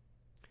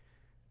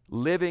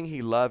 Living,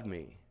 he loved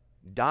me.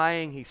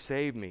 Dying, he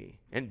saved me.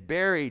 And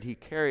buried, he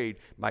carried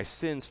my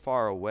sins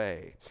far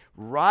away.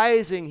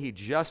 Rising, he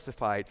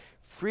justified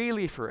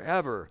freely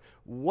forever.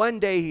 One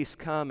day he's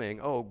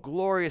coming. Oh,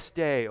 glorious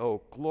day.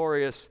 Oh,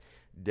 glorious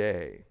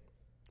day.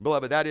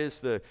 Beloved, that is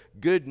the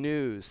good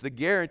news, the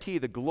guarantee,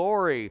 the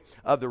glory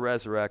of the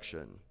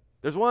resurrection.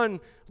 There's one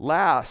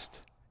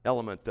last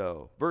element,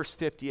 though. Verse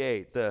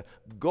 58, the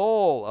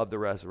goal of the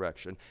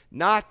resurrection.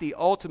 Not the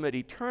ultimate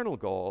eternal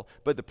goal,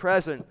 but the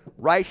present,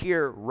 right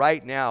here,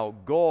 right now,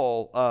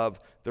 goal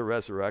of the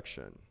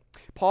resurrection.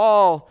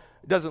 Paul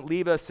doesn't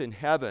leave us in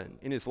heaven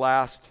in his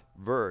last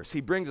verse.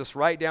 He brings us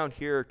right down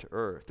here to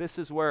earth. This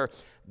is where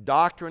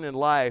doctrine and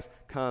life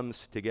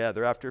comes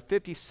together. After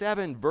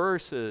 57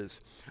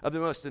 verses of the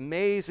most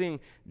amazing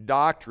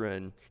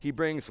doctrine, he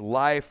brings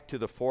life to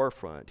the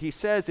forefront. He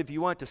says if you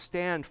want to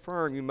stand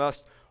firm, you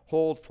must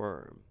hold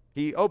firm.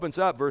 He opens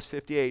up verse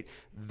 58,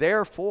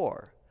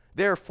 therefore,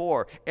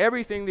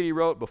 everything that he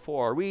wrote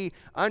before. We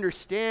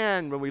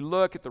understand when we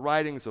look at the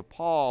writings of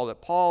Paul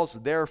that Paul's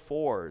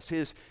therefores,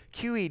 his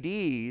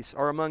QEDs,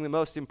 are among the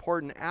most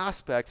important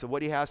aspects of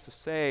what he has to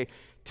say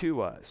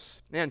to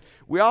us. And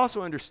we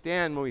also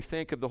understand when we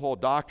think of the whole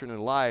doctrine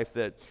and life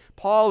that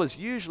Paul is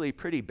usually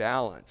pretty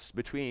balanced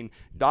between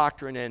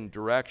doctrine and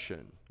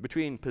direction,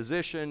 between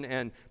position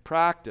and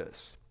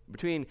practice,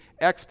 between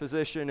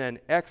exposition and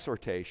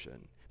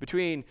exhortation,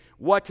 between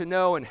what to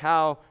know and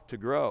how to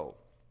grow.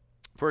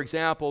 For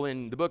example,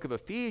 in the book of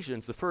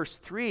Ephesians, the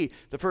first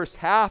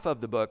half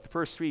of the book, the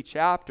first 3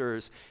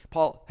 chapters,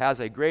 Paul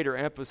has a greater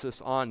emphasis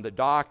on the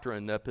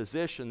doctrine, the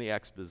position, the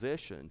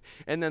exposition.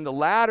 And then the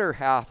latter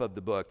half of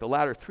the book, the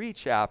latter 3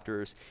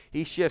 chapters,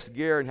 he shifts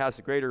gear and has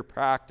a greater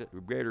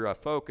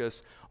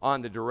focus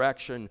on the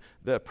direction,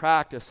 the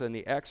practice, and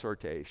the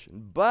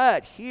exhortation.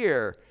 But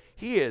here,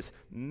 he is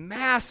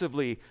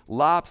massively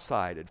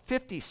lopsided.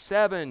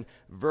 57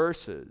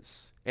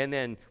 verses. And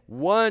then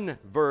 1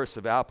 verse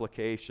of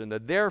application. The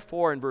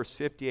therefore in verse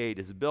 58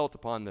 is built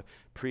upon the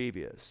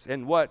previous.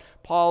 And what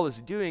Paul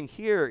is doing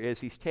here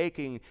is he's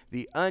taking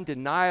the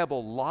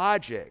undeniable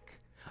logic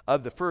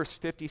of the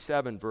first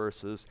 57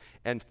 verses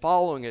and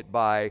following it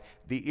by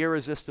the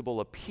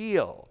irresistible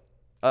appeal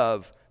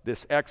of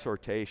this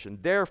exhortation.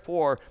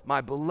 Therefore,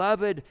 my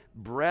beloved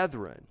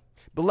brethren,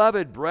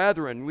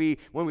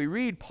 when we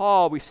read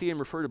Paul, we see him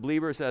refer to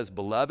believers as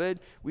beloved.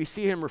 We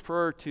see him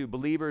refer to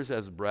believers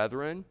as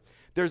brethren.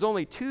 There's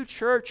only 2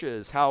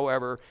 churches,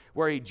 however,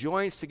 where he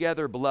joins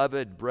together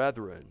beloved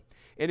brethren.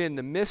 And in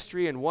the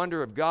mystery and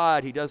wonder of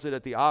God, he does it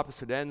at the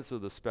opposite ends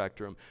of the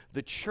spectrum.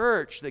 The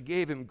church that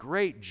gave him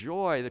great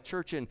joy, the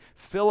church in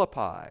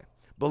Philippi,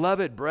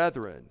 beloved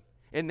brethren.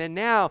 And then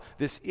now,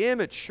 this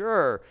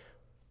immature,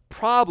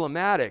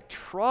 problematic,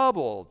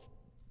 troubled,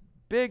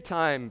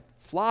 big-time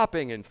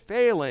flopping and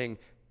failing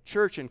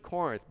church in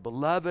Corinth,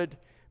 beloved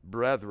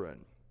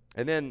brethren.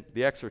 And then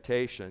the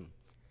exhortation,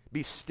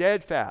 be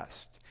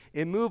steadfast,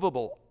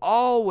 immovable,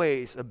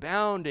 always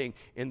abounding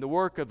in the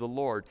work of the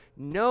Lord,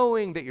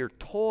 knowing that your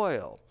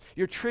toil,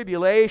 your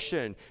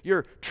tribulation,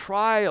 your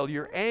trial,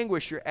 your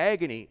anguish, your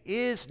agony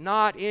is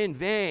not in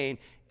vain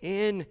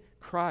in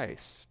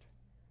Christ.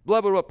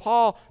 Beloved, what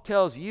Paul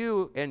tells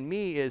you and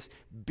me is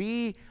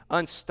be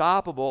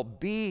unstoppable,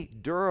 be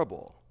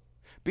durable.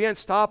 Be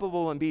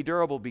unstoppable and be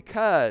durable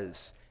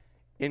because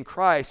in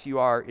Christ you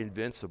are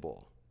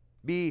invincible.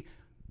 Be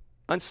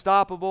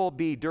unstoppable,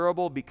 be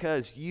durable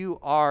because you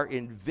are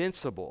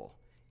invincible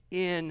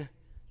in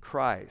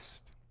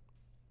Christ.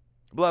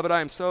 Beloved,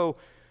 I am so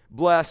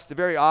blessed.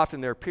 Very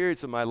often there are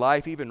periods of my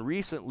life, even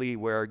recently,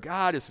 where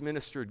God has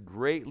ministered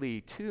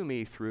greatly to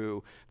me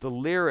through the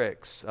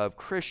lyrics of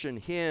Christian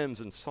hymns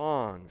and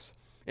songs.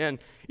 And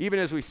even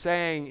as we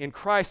sang in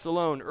Christ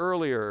alone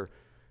earlier,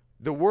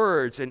 the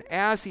words, and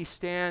as he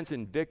stands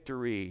in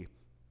victory,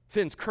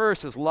 sin's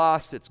curse has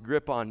lost its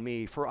grip on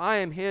me, for I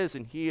am his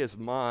and he is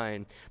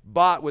mine,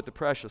 bought with the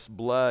precious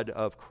blood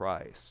of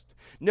Christ.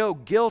 No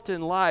guilt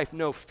in life,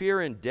 no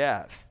fear in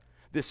death.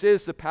 This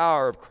is the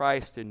power of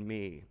Christ in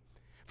me.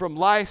 From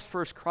life's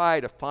first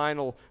cry to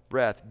final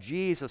breath,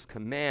 Jesus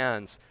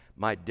commands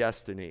my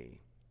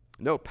destiny.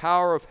 No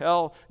power of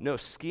hell, no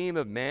scheme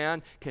of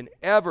man can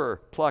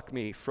ever pluck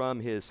me from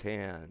his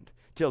hand.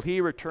 Till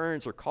he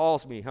returns or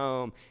calls me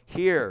home,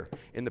 here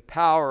in the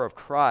power of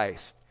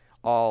Christ,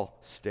 I'll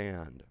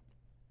stand.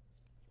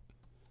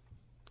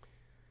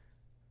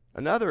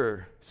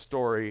 Another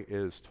story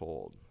is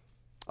told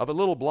of a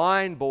little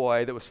blind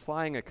boy that was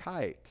flying a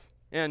kite.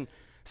 And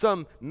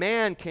some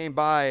man came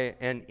by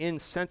and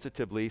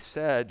insensitively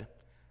said,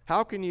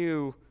 "How can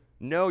you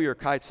know your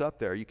kite's up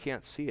there? You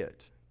can't see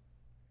it."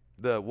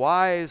 The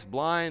wise,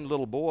 blind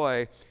little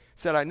boy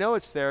said, "I know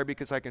it's there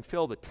because I can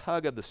feel the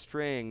tug of the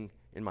string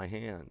in my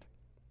hand."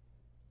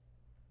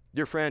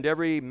 Dear friend,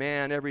 every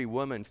man, every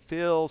woman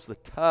feels the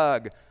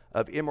tug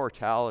of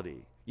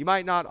immortality. You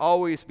might not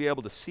always be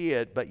able to see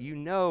it, but you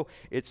know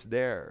it's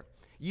there.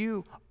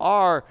 You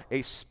are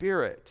a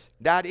spirit.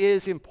 That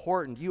is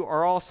important. You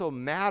are also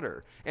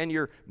matter, and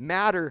your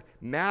matter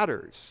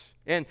matters.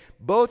 And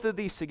both of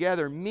these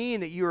together mean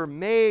that you are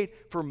made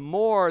for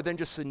more than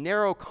just the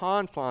narrow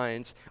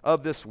confines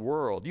of this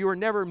world. You were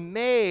never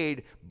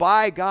made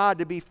by God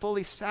to be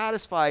fully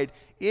satisfied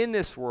in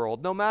this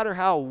world, no matter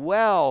how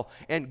well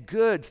and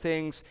good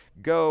things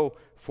go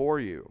for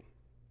you.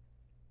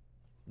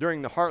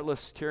 During the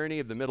heartless tyranny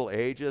of the Middle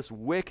Ages,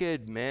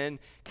 wicked men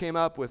came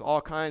up with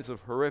all kinds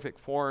of horrific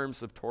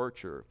forms of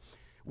torture.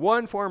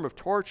 One form of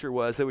torture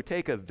was they would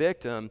take a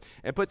victim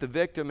and put the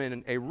victim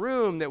in a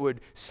room that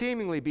would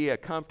seemingly be a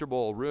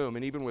comfortable room,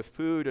 and even with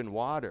food and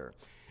water.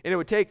 And it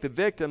would take the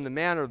victim, the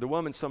man or the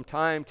woman, some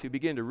time to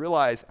begin to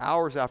realize,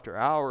 hours after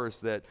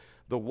hours, that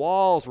the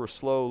walls were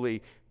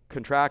slowly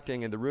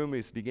contracting and the room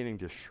was beginning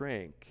to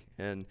shrink.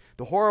 And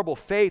the horrible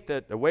fate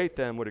that await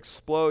them would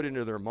explode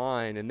into their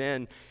mind. And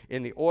then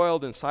in the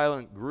oiled and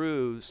silent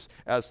grooves,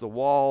 as the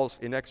walls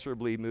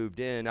inexorably moved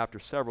in, after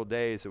several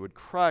days, it would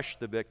crush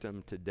the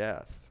victim to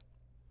death.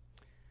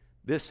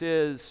 This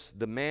is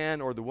the man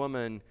or the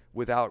woman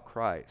without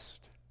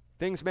Christ.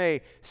 Things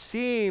may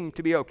seem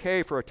to be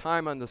okay for a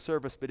time on the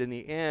surface, but in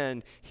the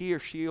end, he or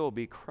she will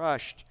be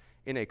crushed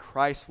in a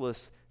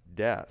Christless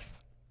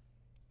death.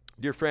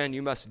 Dear friend,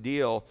 you must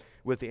deal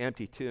with the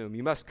empty tomb.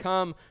 You must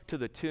come to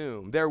the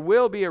tomb. There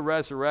will be a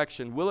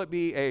resurrection. Will it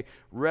be a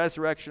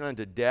resurrection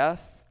unto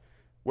death,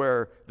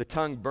 where the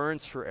tongue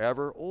burns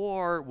forever?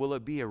 Or will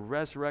it be a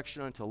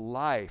resurrection unto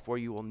life, where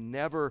you will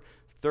never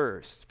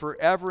thirst,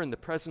 forever in the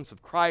presence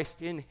of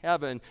Christ in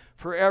heaven,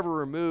 forever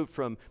removed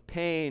from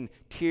pain,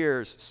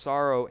 tears,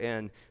 sorrow,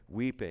 and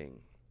weeping?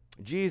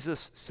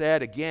 Jesus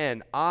said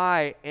again,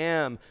 I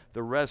am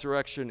the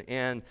resurrection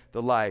and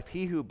the life.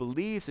 He who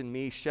believes in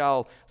me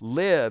shall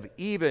live,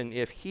 even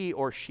if he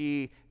or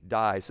she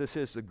dies. This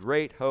is the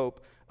great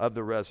hope of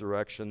the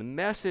resurrection. The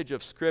message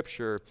of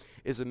Scripture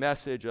is a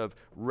message of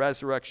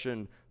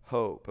resurrection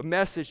hope, a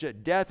message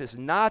that death is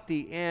not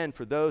the end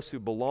for those who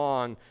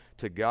belong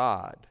to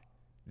God.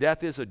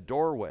 Death is a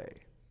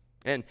doorway.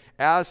 And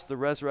as the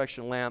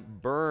resurrection lamp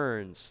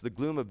burns, the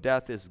gloom of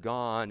death is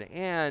gone,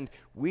 and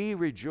we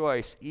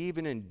rejoice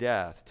even in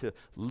death, to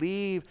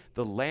leave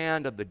the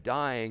land of the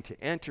dying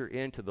to enter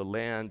into the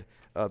land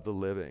of the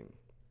living.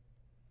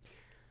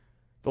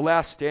 The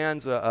last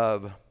stanza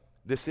of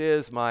 "This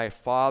is my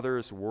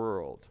Father's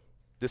world.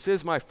 This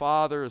is my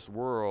Father's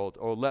world,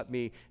 oh let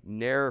me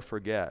ne'er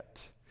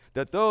forget,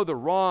 that though the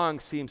wrong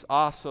seems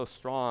also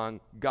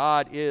strong,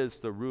 God is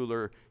the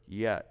ruler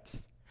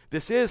yet.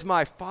 This is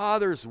my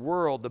Father's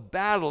world. The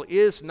battle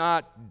is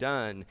not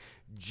done.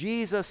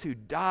 Jesus who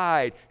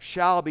died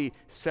shall be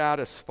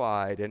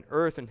satisfied, and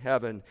earth and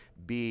heaven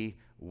be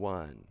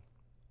one."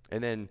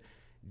 And then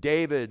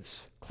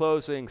David's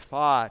closing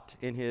thought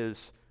in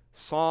his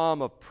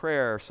psalm of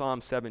prayer,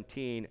 Psalm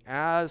 17,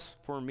 "As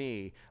for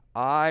me,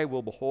 I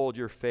will behold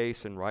your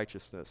face in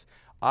righteousness.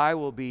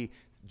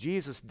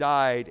 Jesus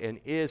died and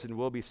is and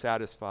will be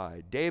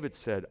satisfied." David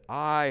said,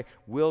 "I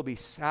will be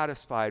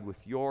satisfied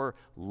with your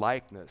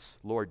likeness,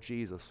 Lord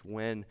Jesus,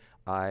 when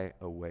I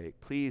awake."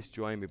 Please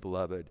join me,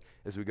 beloved,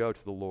 as we go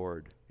to the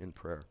Lord in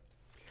prayer.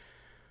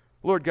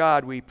 Lord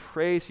God, we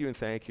praise you and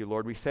thank you,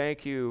 Lord. We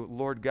thank you,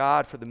 Lord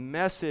God, for the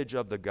message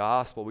of the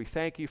gospel. We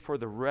thank you for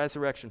the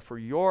resurrection, for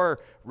your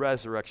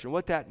resurrection,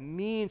 what that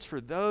means for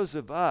those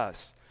of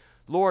us.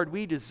 Lord,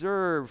 we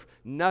deserve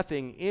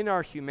nothing in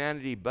our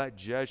humanity but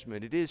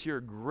judgment. It is your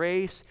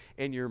grace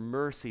and your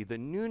mercy, the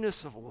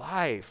newness of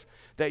life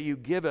that you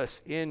give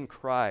us in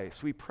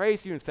Christ. We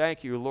praise you and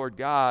thank you, Lord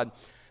God,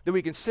 that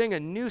we can sing a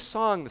new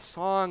song, the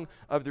song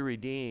of the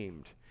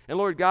redeemed. And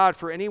Lord God,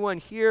 for anyone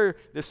here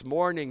this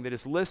morning that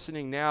is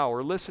listening now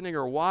or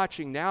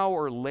watching now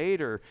or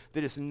later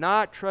that is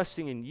not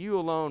trusting in you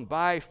alone,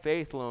 by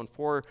faith alone,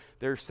 for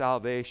their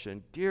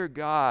salvation, dear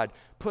God,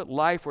 put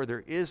life where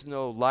there is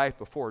no life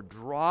before.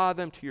 Draw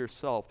them to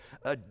yourself.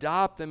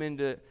 Adopt them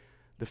into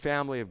the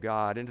family of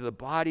God, into the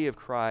body of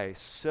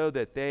Christ, so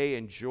that they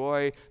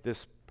enjoy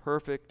this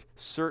perfect,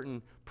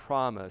 certain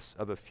promise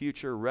of a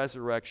future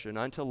resurrection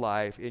unto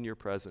life in your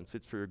presence.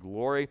 It's for your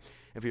glory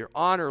and for your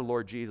honor,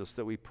 Lord Jesus,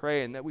 that we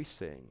pray and that we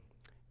sing.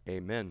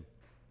 Amen.